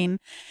Learning.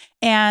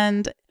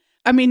 And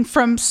I mean,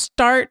 from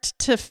start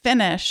to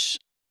finish,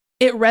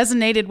 it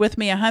resonated with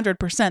me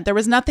 100%. There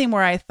was nothing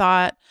where I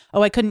thought,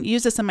 oh, I couldn't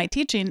use this in my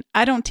teaching.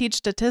 I don't teach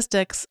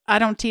statistics. I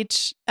don't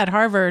teach at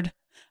Harvard.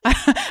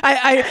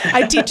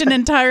 I teach an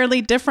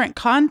entirely different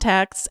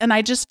context, and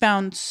I just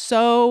found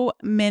so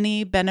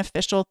many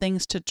beneficial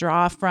things to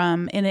draw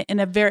from in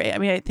a very, I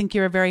mean, I think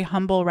you're a very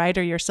humble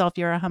writer yourself.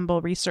 You're a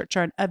humble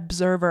researcher and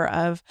observer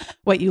of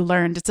what you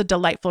learned. It's a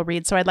delightful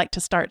read. So I'd like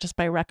to start just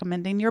by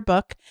recommending your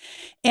book.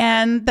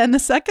 And then the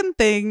second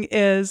thing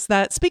is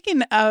that,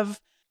 speaking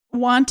of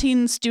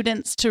wanting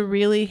students to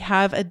really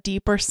have a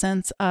deeper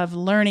sense of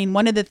learning,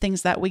 one of the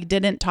things that we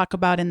didn't talk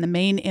about in the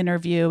main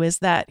interview is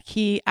that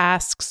he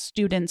asks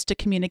students to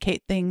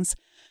communicate things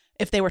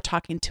if they were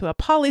talking to a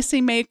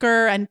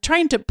policymaker and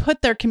trying to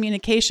put their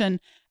communication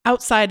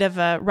outside of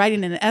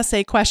writing an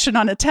essay question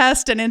on a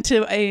test and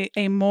into a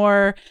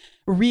more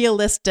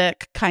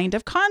realistic kind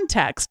of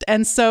context.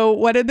 And so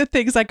one of the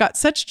things I got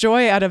such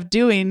joy out of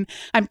doing,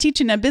 I'm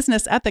teaching a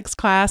business ethics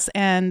class,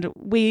 and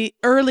we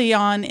early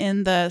on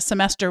in the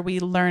semester, we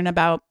learn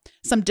about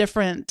some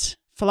different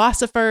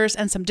philosophers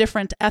and some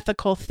different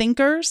ethical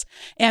thinkers.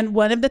 And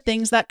one of the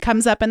things that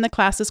comes up in the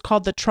class is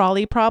called the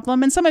trolley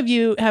problem. And some of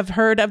you have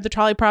heard of the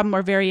trolley problem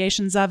or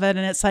variations of it.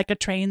 And it's like a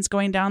train's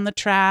going down the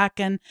track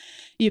and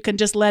you can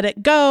just let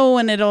it go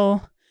and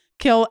it'll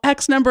kill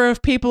X number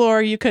of people,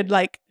 or you could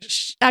like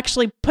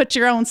actually put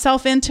your own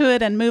self into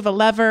it and move a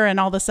lever and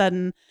all of a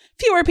sudden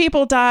fewer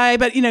people die,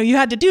 but you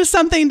had to do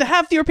something to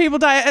have fewer people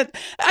die.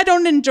 I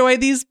don't enjoy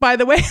these, by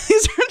the way.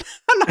 These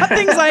are not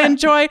things I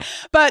enjoy,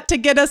 but to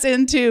get us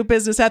into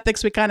business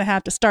ethics, we kind of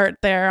have to start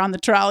there on the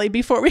trolley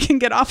before we can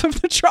get off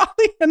of the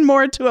trolley and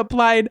more to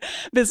applied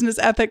business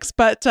ethics.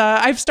 But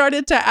I've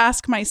started to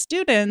ask my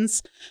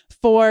students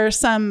for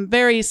some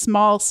very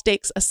small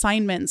stakes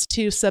assignments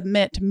to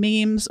submit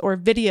memes or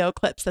video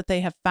clips that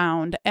they have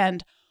found.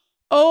 And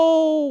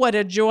oh, what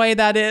a joy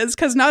that is.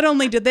 Because not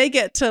only do they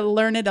get to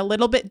learn it a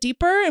little bit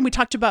deeper, and we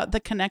talked about the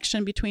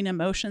connection between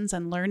emotions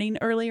and learning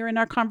earlier in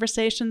our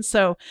conversation.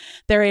 So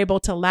they're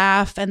able to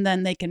laugh and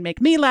then they can make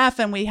me laugh.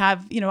 And we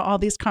have, all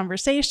these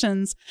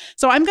conversations.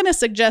 So I'm going to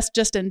suggest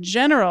just in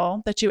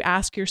general that you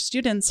ask your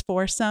students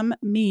for some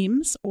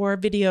memes or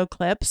video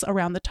clips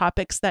around the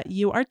topics that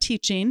you are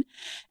teaching,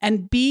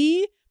 and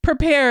be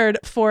prepared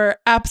for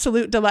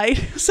absolute delight.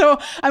 So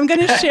I'm going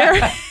to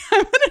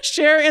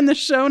share in the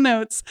show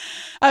notes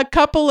a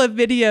couple of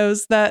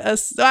videos that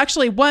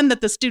actually one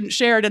that the student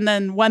shared and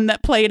then one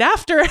that played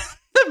after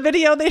the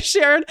video they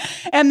shared.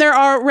 And there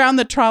are around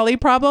the trolley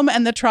problem,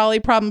 and the trolley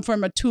problem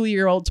from a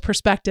 2-year-old's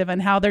perspective,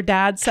 and how their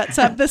dad sets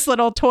up this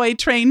little toy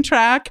train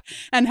track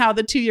and how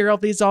the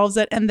 2-year-old resolves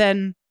it. And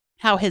then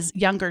how his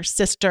younger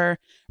sister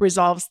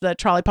resolves the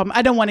trolley problem.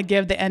 I don't want to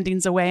give the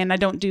endings away, and I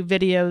don't do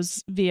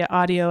videos via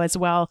audio as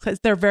well, because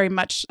they're very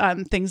much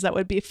things that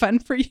would be fun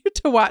for you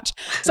to watch.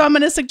 So I'm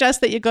going to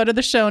suggest that you go to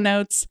the show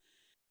notes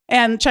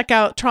and check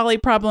out trolley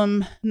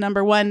problem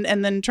number 1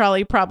 and then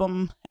trolley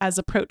problem as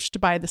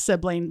approached by the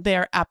sibling.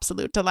 They're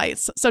absolute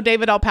delights. So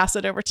David, I'll pass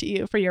it over to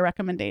you for your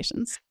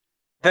recommendations.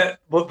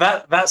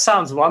 That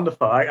sounds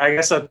wonderful. I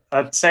guess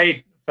I'd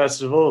say,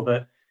 first of all,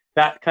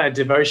 that kind of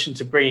devotion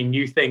to bringing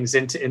new things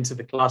into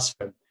the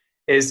classroom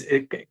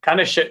it kind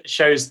of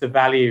shows the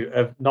value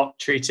of not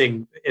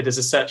treating it as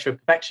a search for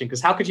perfection.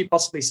 Because how could you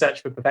possibly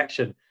search for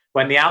perfection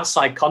when the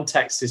outside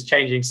context is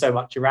changing so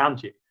much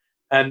around you?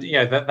 And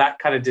that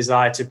kind of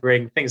desire to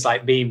bring things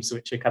like memes,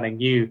 which are kind of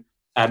new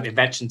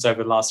inventions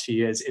over the last few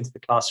years, into the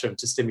classroom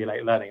to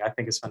stimulate learning, I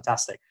think is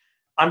fantastic.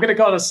 I'm going to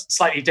go on a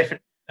slightly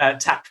different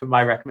tack for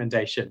my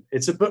recommendation.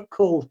 It's a book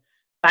called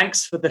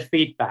Thanks for the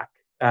Feedback.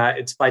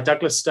 It's by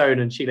Douglas Stone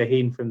and Sheila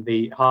Heen from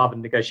the Harvard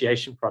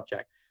Negotiation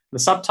Project. The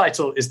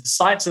subtitle is The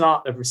Science and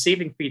Art of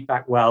Receiving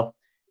Feedback Well,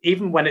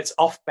 even when it's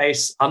off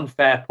base,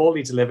 unfair,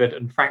 poorly delivered,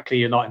 and frankly,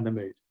 you're not in the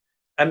mood.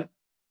 And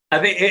I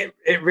think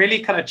it really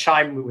kind of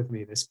chimed with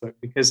me, this book,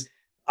 because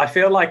I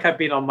feel like I've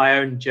been on my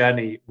own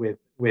journey with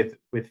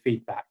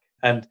feedback.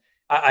 And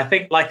I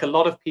think, like a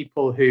lot of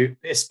people who,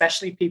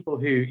 especially people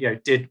who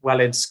did well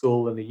in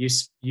school and are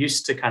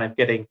used to kind of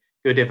getting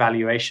good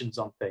evaluations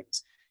on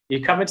things,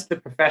 you come into the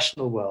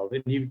professional world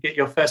and you get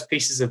your first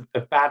pieces of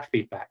bad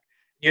feedback.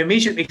 You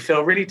immediately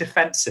feel really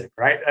defensive,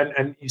 right?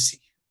 And you see,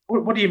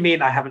 what do you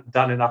mean I haven't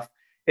done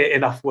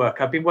enough work?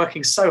 I've been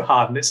working so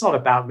hard, and it's not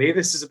about me.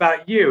 This is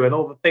about you and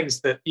all the things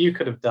that you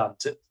could have done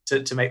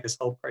to make this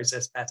whole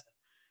process better.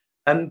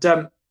 And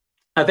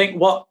I think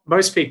what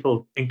most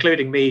people,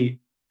 including me,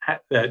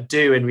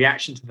 do in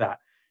reaction to that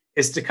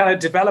is to kind of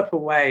develop a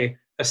way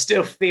of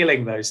still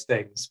feeling those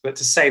things, but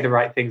to say the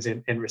right things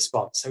in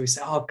response. So we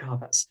say, oh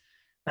God,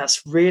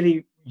 that's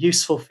really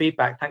useful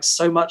feedback. Thanks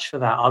so much for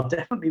that. I'll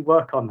definitely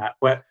work on that.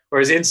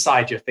 Whereas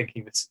inside you're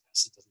thinking, this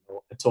person doesn't know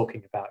what they're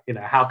talking about.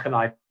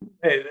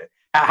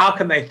 How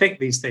can they think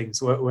these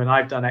things when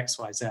I've done X,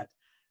 Y, Z?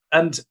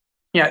 And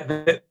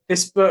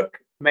this book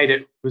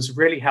was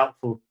really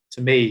helpful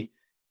to me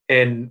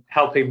in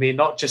helping me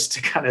not just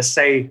to kind of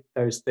say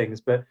those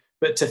things, but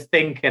to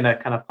think in a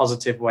kind of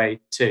positive way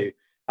too.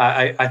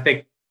 I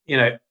think,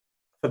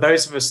 for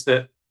those of us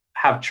that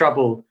have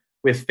trouble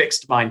with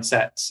fixed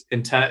mindsets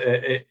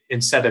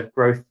instead of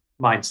growth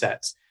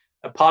mindsets,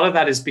 a part of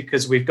that is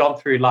because we've gone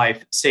through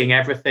life seeing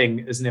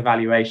everything as an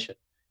evaluation.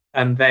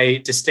 And they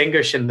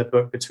distinguish in the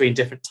book between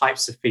different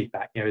types of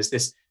feedback. Is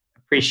this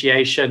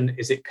appreciation?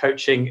 Is it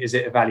coaching? Is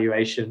it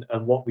evaluation?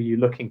 And what were you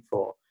looking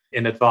for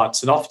in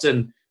advance? And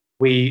often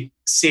we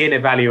see an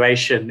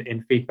evaluation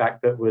in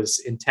feedback that was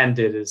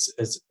intended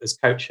as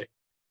coaching.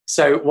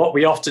 So what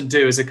we often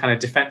do as a kind of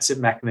defensive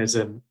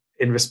mechanism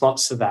in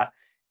response to that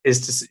is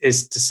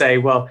to say,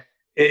 well,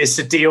 it is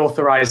to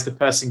deauthorize the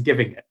person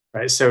giving it,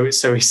 right? So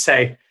we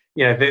say,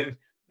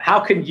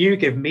 how can you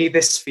give me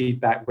this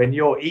feedback when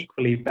you're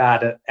equally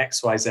bad at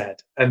X, Y, Z?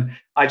 And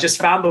I just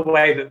found the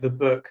way that the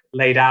book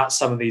laid out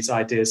some of these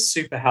ideas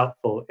super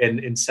helpful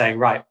in saying,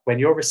 right, when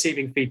you're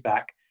receiving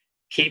feedback,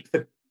 keep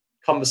the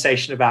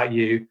conversation about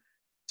you.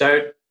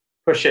 Don't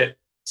push it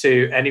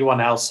to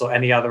anyone else or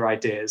any other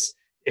ideas.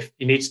 If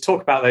you need to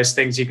talk about those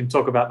things, you can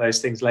talk about those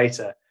things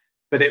later.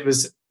 But it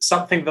was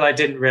something that I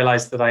didn't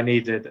realize that I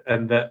needed,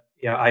 and that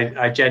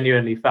I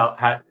genuinely felt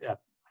had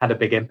a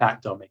big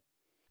impact on me.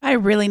 I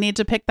really need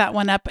to pick that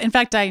one up. In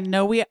fact, I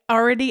know we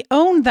already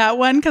own that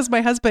one because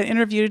my husband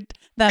interviewed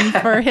them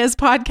for his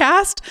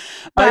podcast.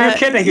 But, you're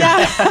kidding.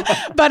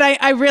 Yeah, but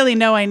I really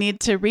know I need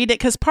to read it,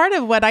 because part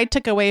of what I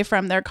took away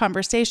from their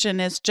conversation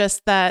is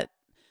just that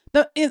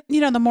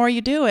the more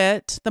you do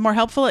it, the more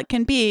helpful it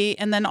can be.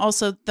 And then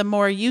also the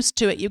more used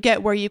to it you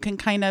get, where you can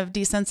kind of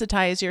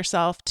desensitize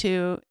yourself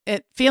to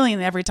it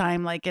feeling every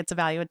time like it's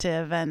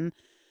evaluative and,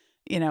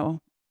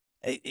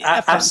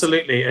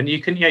 absolutely. And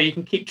you can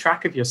keep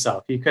track of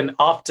yourself. You can,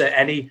 after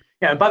any,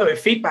 and by the way,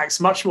 feedback's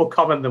much more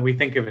common than we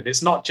think of it.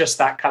 It's not just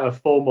that kind of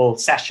formal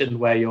session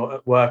where you're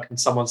at work and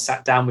someone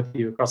sat down with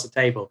you across a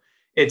table.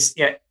 It's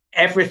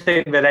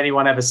everything that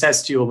anyone ever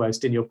says to you,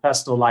 almost, in your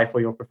personal life or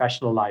your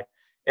professional life,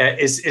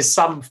 is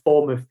some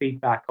form of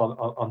feedback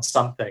on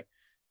something.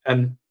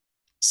 And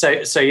so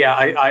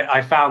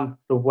I found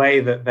the way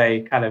that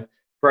they kind of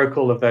broke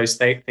all of those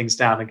things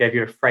down and gave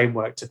you a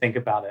framework to think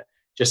about it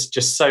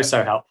just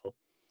so helpful.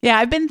 Yeah,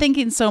 I've been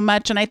thinking so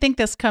much, and I think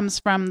this comes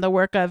from the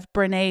work of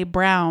Brené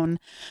Brown,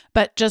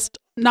 but just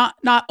not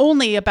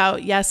only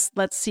about, yes,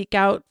 let's seek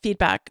out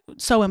feedback,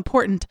 so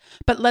important,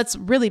 but let's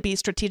really be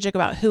strategic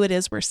about who it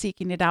is we're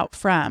seeking it out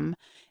from.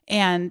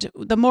 And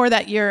the more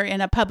that you're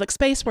in a public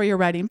space where you're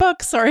writing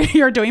books or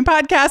you're doing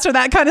podcasts or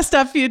that kind of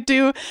stuff you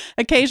do,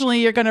 occasionally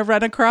you're going to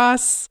run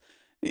across,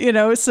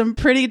 some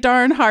pretty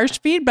darn harsh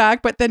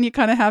feedback. But then you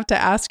kind of have to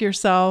ask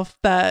yourself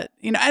that,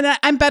 and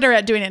I'm better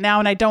at doing it now,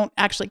 and I don't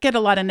actually get a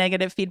lot of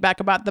negative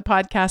feedback about the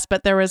podcast.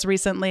 But there was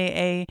recently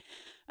a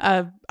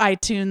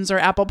iTunes or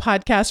Apple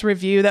Podcast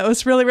review that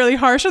was really, really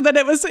harsh. And then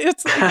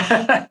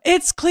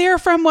it's clear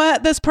from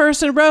what this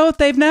person wrote,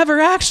 they've never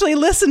actually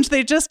listened.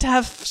 They just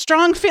have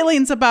strong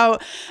feelings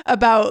about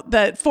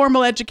that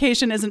formal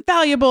education isn't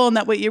valuable, and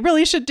that what you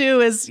really should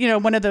do is,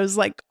 one of those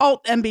like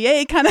alt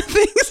MBA kind of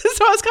things.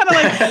 So I was kind of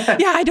like,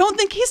 yeah, I don't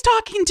think he's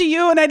talking to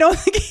you, and I don't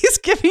think he's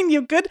giving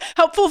you good,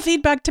 helpful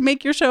feedback to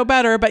make your show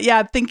better. But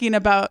yeah, thinking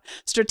about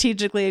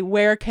strategically,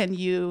 where can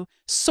you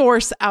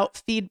source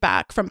out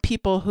feedback from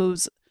people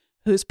whose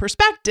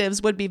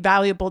perspectives would be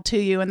valuable to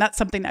you. And that's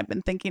something I've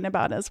been thinking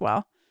about as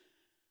well.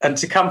 And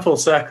to come full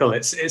circle,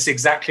 it's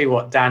exactly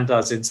what Dan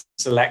does in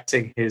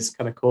selecting his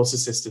kind of course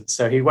assistants.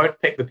 So he won't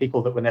pick the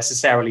people that were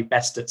necessarily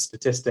best at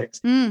statistics.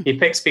 He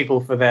picks people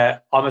for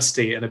their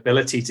honesty and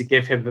ability to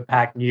give him the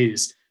bad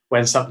news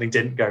when something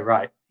didn't go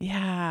right.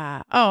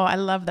 Yeah. Oh, I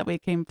love that we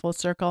came full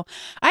circle.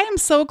 I am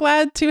so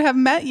glad to have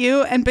met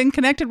you and been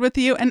connected with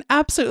you, and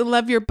absolutely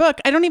love your book.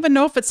 I don't even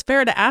know if it's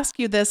fair to ask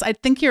you this. I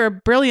think you're a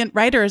brilliant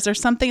writer. Is there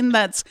something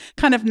that's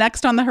kind of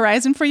next on the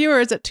horizon for you, or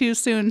is it too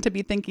soon to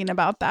be thinking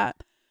about that?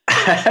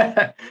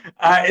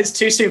 It's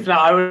too soon for now.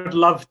 I would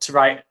love to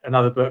write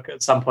another book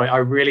at some point. I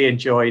really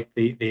enjoyed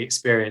the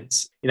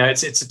experience.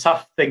 It's a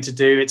tough thing to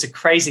do. It's a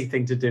crazy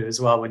thing to do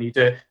as well when you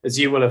do it, as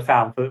you will have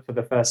found for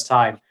the first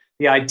time.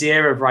 The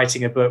idea of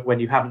writing a book when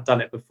you haven't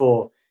done it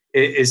before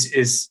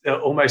is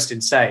almost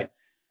insane.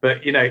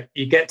 But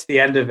you get to the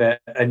end of it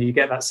and you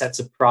get that sense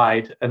of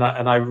pride. And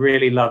I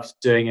really loved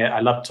doing it. I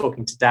loved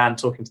talking to Dan,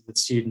 talking to the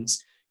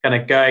students, kind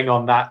of going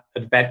on that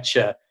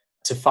adventure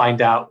to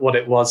find out what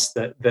it was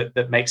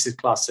that makes his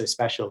class so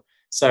special.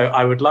 So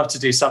I would love to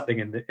do something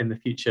in the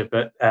future,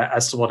 but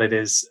as to what it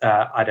is,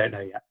 I don't know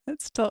yet.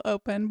 It's still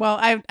open. Well,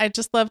 I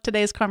just love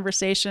today's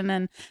conversation,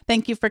 and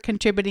thank you for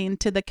contributing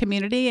to the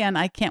community. And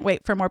I can't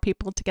wait for more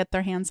people to get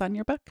their hands on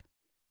your book.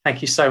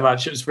 Thank you so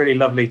much. It was really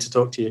lovely to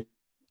talk to you.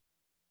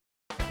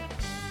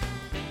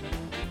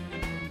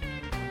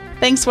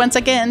 Thanks once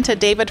again to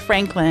David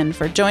Franklin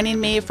for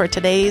joining me for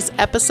today's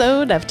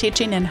episode of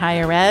Teaching in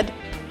Higher Ed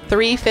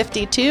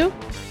 352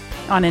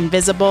 on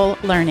Invisible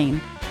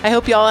Learning. I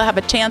hope you all have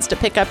a chance to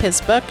pick up his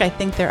book. I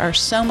think there are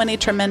so many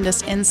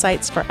tremendous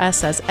insights for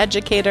us as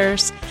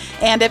educators.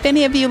 And if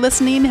any of you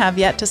listening have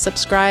yet to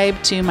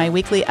subscribe to my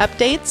weekly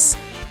updates,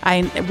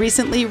 I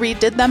recently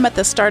redid them at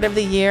the start of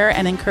the year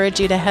and encourage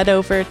you to head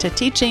over to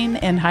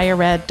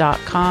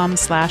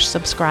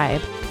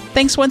teachinginhighered.com/subscribe.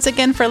 Thanks once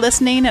again for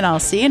listening, and I'll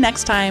see you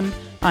next time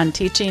on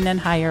Teaching in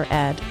Higher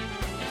Ed.